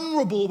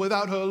vulnerable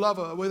without her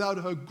lover, without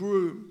her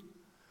groom.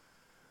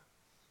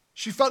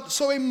 She felt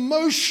so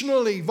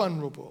emotionally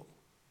vulnerable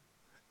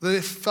that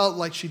it felt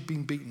like she'd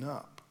been beaten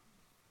up.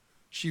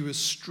 She was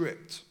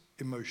stripped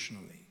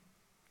emotionally.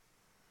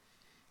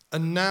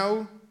 And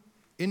now,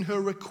 in her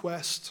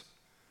request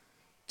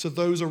to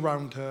those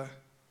around her,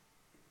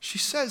 she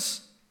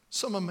says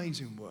some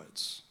amazing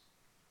words.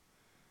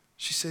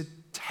 She said,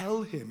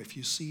 tell him if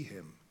you see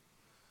him,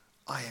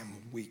 I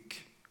am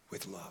weak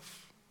with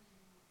love.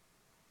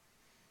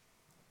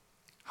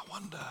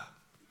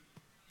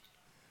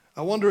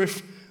 I wonder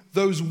if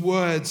those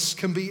words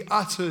can be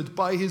uttered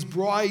by his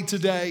bride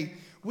today.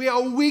 We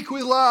are weak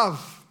with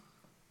love.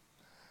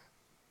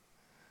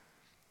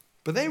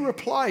 But they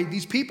replied,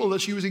 these people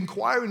that she was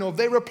inquiring of,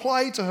 they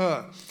replied to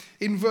her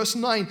in verse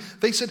 9.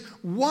 They said,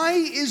 "Why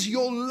is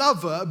your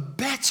lover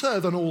better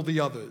than all the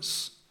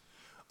others?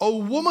 A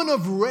woman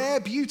of rare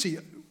beauty."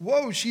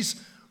 Whoa, she's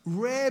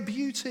rare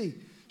beauty.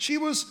 She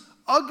was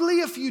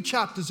ugly a few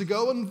chapters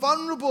ago and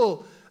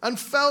vulnerable and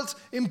felt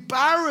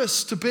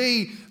embarrassed to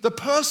be the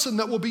person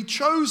that will be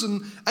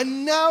chosen.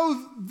 And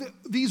now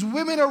these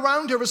women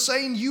around her are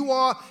saying, you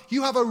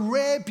have a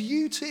rare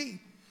beauty.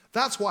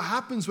 That's what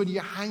happens when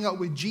you hang out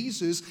with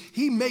Jesus.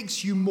 He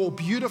makes you more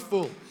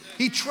beautiful.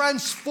 He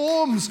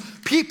transforms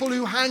people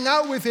who hang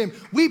out with him.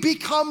 We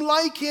become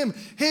like him.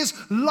 His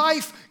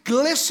life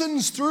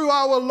glistens through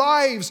our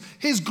lives.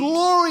 His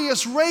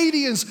glorious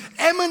radiance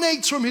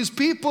emanates from his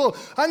people.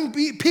 And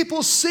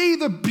people see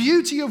the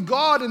beauty of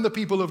God in the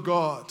people of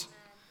God.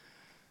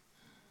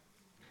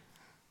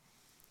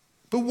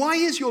 But why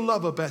is your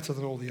lover better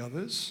than all the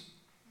others?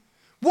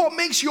 What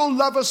makes your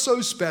lover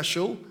so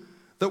special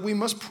that we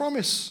must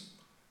promise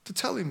to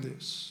tell him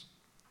this?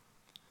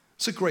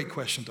 It's a great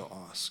question to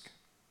ask.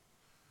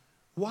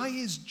 Why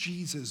is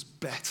Jesus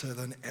better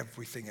than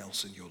everything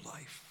else in your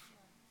life?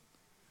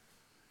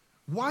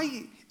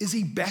 Why is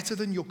he better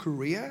than your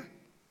career?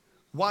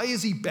 Why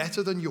is he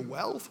better than your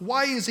wealth?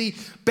 Why is he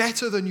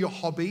better than your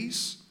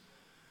hobbies?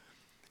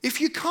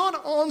 If you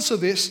can't answer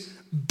this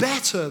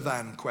better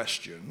than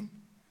question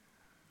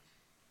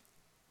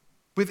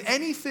with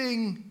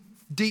anything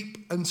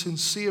deep and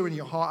sincere in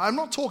your heart, I'm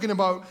not talking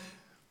about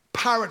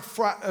parrot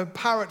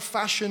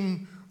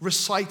fashion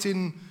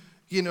reciting,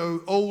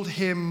 old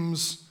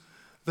hymns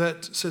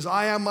that says,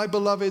 "I am my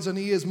beloved's and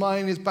he is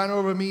mine, his banner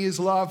over me is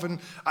love." And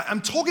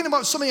I'm talking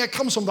about something that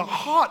comes from the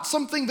heart,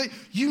 something that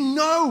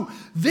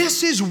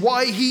this is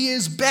why he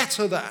is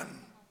better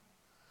than.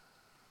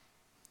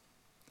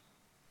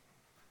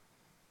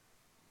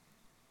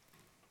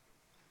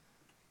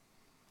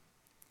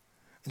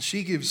 And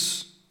she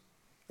gives,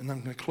 and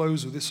I'm going to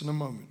close with this in a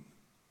moment,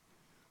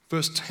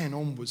 verse 10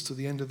 onwards to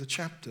the end of the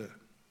chapter.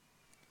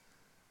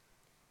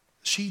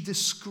 She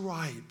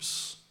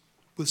describes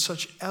with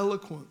such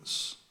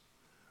eloquence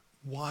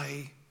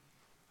why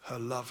her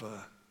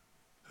lover,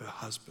 her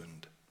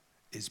husband,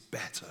 is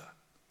better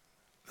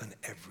than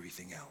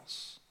everything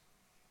else.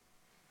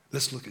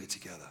 Let's look at it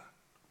together.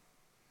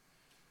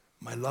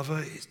 My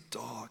lover is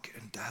dark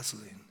and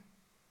dazzling.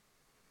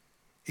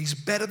 He's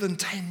better than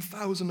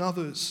 10,000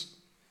 others.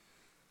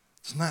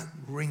 Doesn't that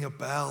ring a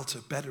bell to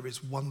better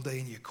is one day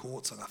in your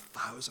courts and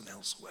 1,000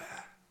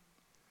 elsewhere?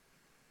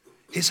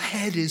 His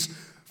head is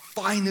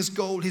fine as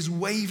gold. His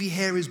wavy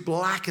hair is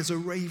black as a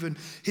raven.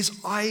 His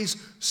eyes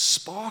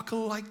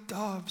sparkle like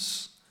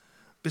doves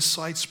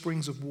beside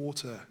springs of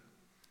water.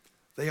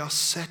 They are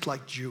set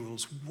like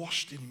jewels,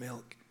 washed in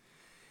milk.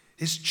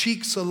 His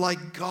cheeks are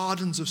like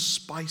gardens of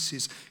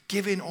spices,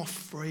 giving off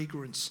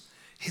fragrance.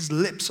 His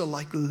lips are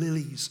like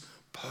lilies,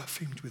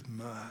 perfumed with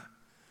myrrh.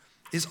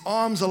 His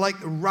arms are like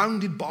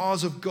rounded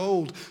bars of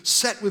gold,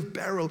 set with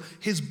beryl.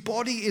 His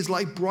body is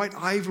like bright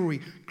ivory,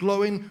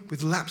 glowing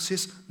with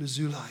lapis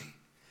lazuli.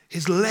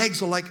 His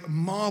legs are like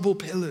marble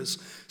pillars,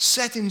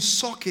 set in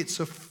sockets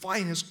of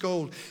finest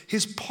gold.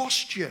 His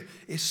posture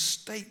is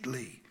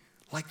stately,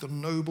 like the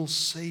noble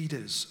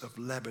cedars of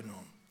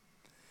Lebanon.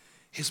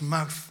 His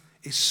mouth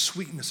is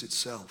sweetness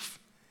itself.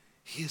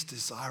 He is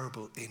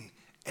desirable in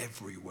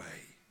every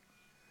way.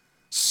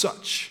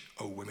 Such,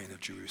 O women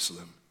of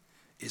Jerusalem,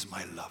 is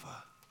my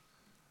lover,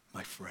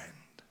 my friend.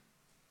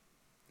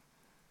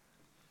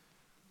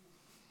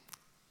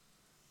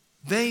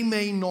 They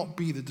may not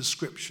be the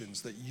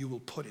descriptions that you will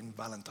put in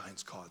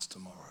Valentine's cards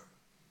tomorrow.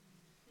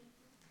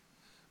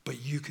 But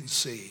you can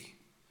see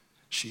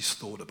she's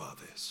thought about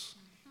this.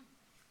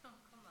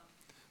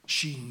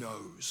 She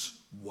knows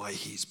why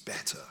he's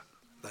better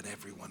than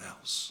everyone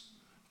else.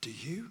 Do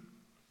you?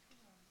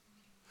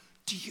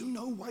 Do you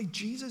know why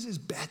Jesus is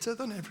better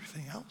than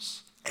everything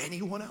else?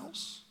 Anyone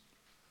else?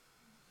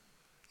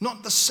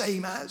 Not the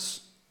same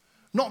as,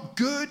 not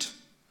good,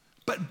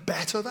 but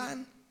better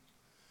than.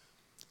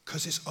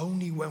 Because it's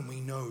only when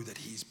we know that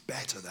he's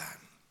better than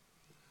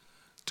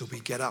do we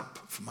get up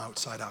from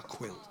outside our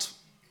quilt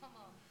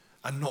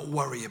and not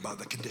worry about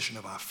the condition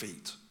of our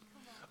feet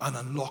and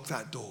unlock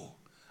that door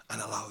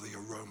and allow the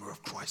aroma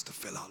of Christ to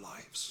fill our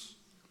lives.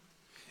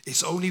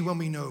 It's only when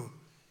we know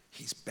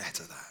he's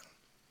better than.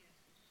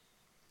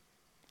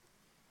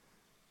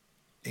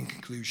 In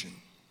conclusion,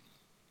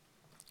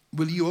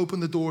 will you open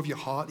the door of your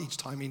heart each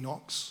time he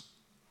knocks?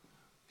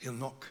 He'll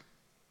knock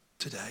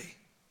today.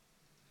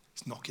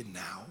 He's knocking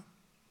now.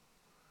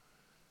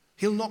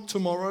 He'll knock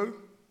tomorrow.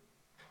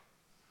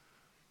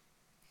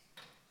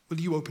 Will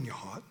you open your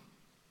heart?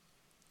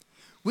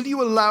 Will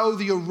you allow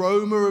the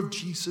aroma of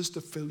Jesus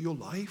to fill your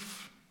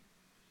life?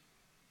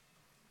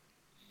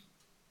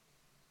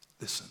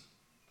 Listen,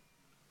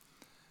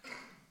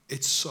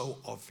 it's so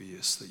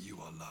obvious that you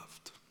are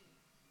loved.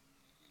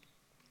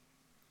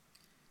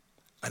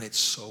 And it's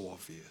so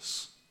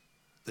obvious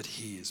that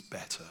he is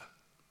better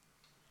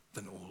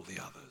than all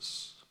the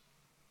others.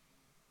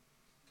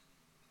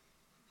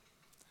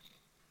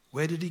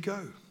 Where did he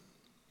go?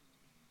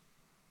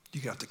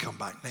 You're going to have to come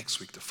back next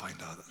week to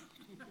find out.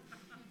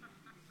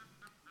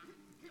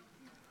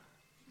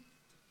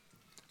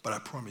 But I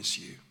promise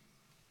you,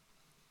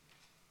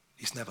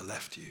 he's never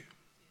left you.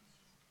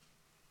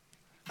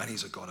 And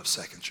he's a God of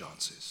second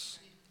chances.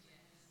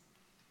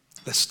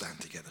 Let's stand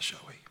together, shall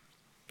we?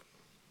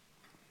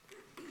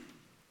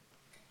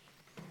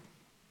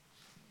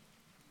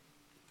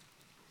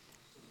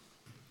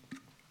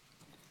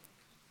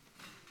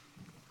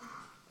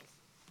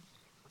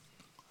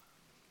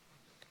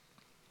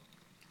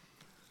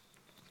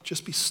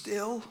 Just be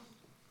still.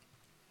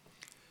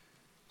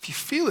 If you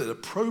feel it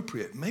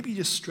appropriate, maybe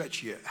just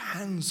stretch your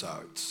hands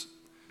out,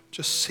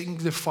 just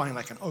signifying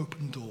like an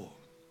open door.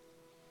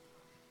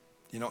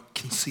 You're not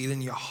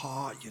concealing your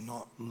heart. You're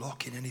not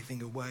locking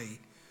anything away.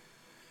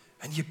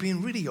 And you're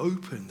being really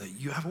open that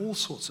you have all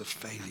sorts of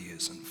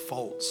failures and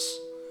faults,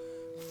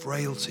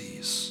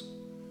 frailties,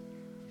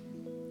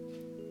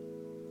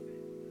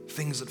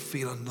 things that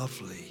feel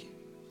unlovely,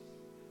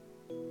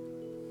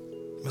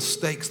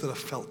 mistakes that have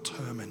felt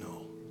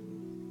terminal.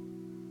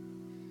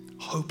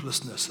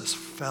 Hopelessness has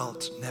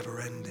felt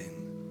never-ending.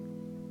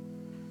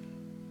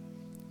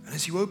 And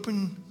as you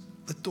open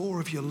the door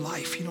of your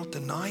life, you're not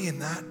denying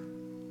that.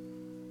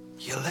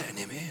 You're letting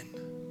him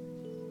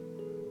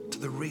in to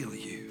the real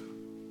you.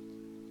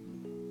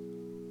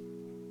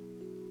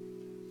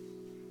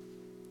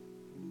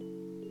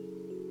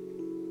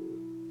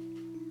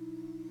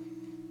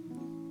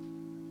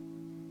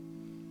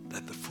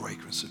 Let the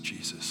fragrance of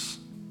Jesus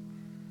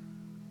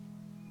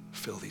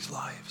fill these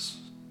lives.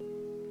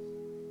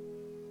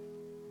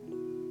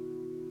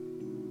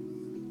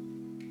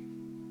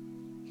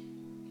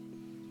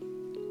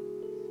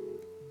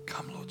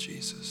 Come, Lord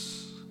Jesus.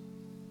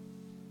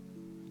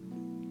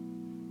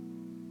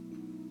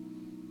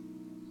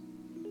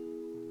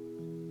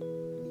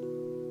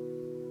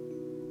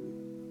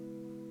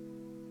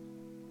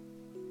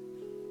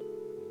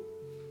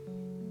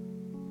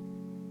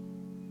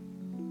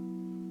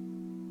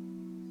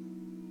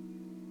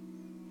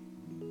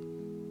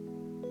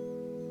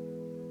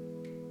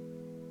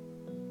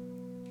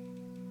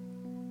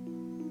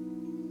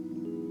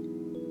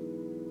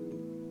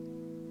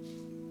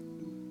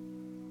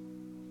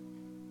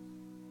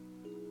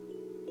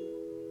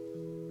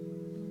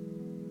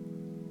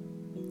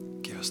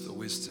 Us the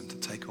wisdom to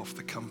take off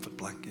the comfort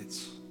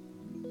blankets.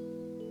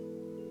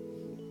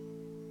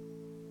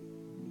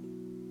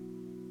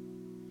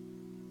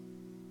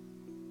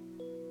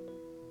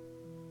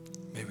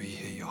 May we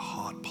hear your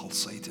heart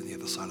pulsate on the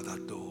other side of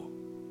that door.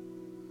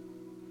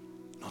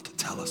 Not to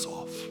tell us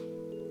off.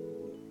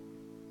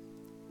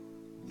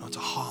 Not to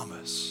harm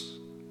us.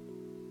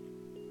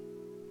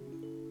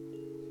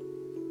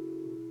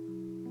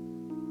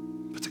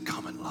 But to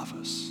come and love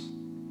us.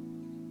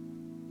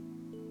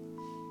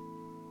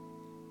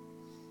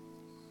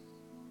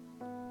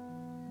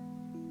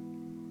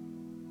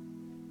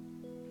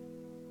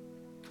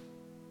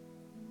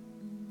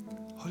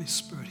 Holy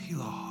Spirit,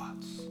 heal our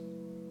hearts.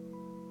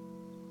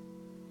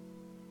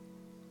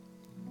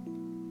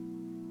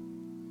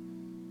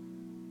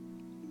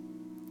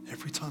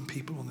 Every time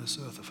people on this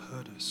earth have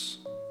hurt us,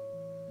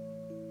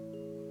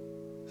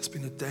 there's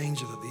been a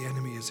danger that the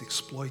enemy has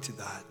exploited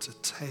that to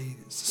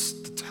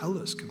tell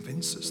us,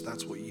 convince us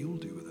that's what you'll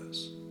do with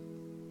us.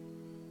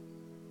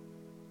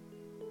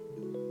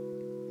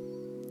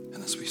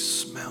 And as we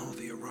smell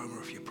the aroma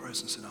of your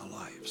presence in our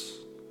lives,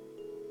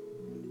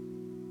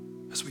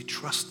 as we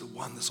trust the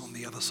one that's on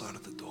the other side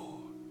of the door,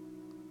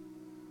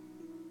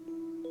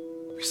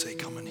 we say,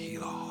 come and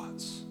heal our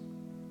hearts.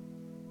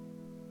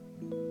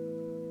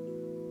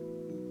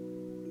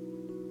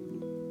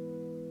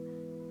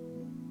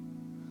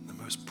 The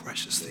most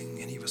precious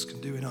thing any of us can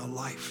do in our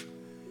life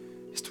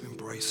is to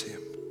embrace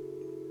him.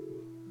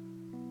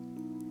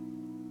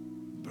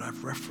 But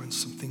I've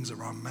referenced some things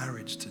around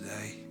marriage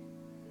today,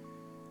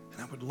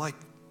 and I would like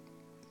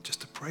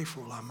just to pray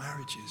for all our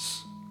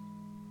marriages.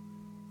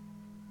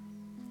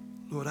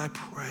 Lord, I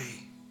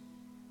pray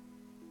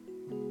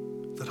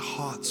that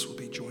hearts will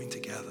be joined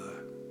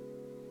together.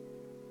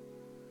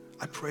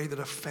 I pray that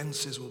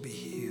offenses will be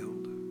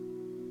healed.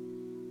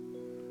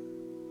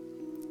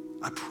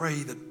 I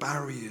pray that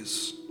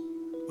barriers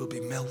will be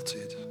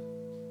melted.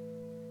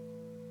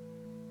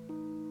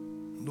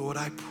 Lord,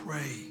 I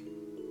pray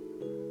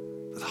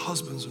that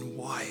husbands and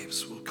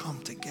wives will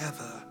come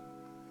together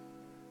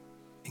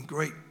in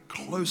great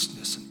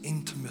closeness and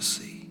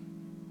intimacy.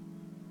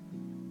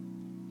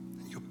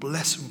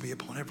 Blessing will be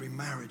upon every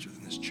marriage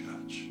within this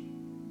church.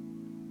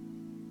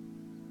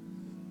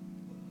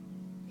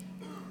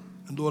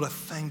 And Lord, I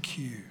thank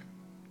you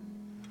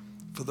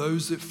for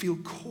those that feel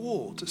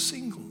called to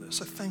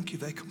singleness. I thank you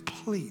they're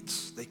complete.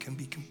 They can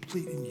be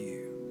complete in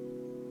you.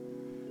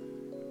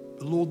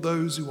 But Lord,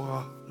 those who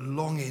are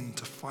longing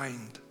to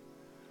find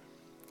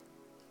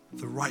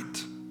the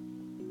right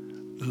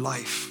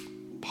life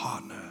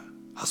partner,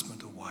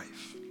 husband or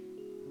wife,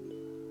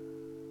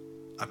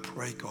 I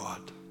pray,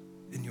 God,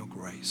 in your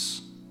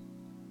grace,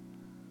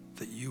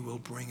 that you will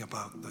bring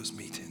about those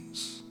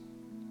meetings.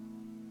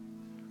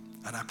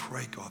 And I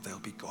pray, God, they'll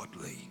be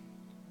godly.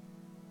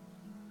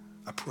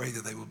 I pray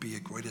that they will be a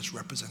greatest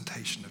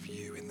representation of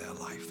you in their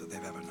life that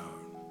they've ever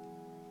known.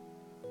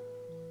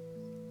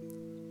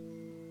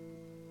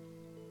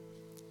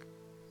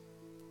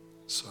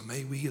 So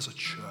may we as a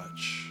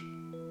church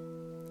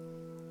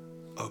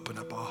open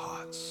up our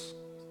hearts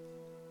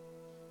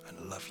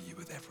and love you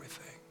with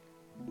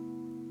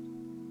everything.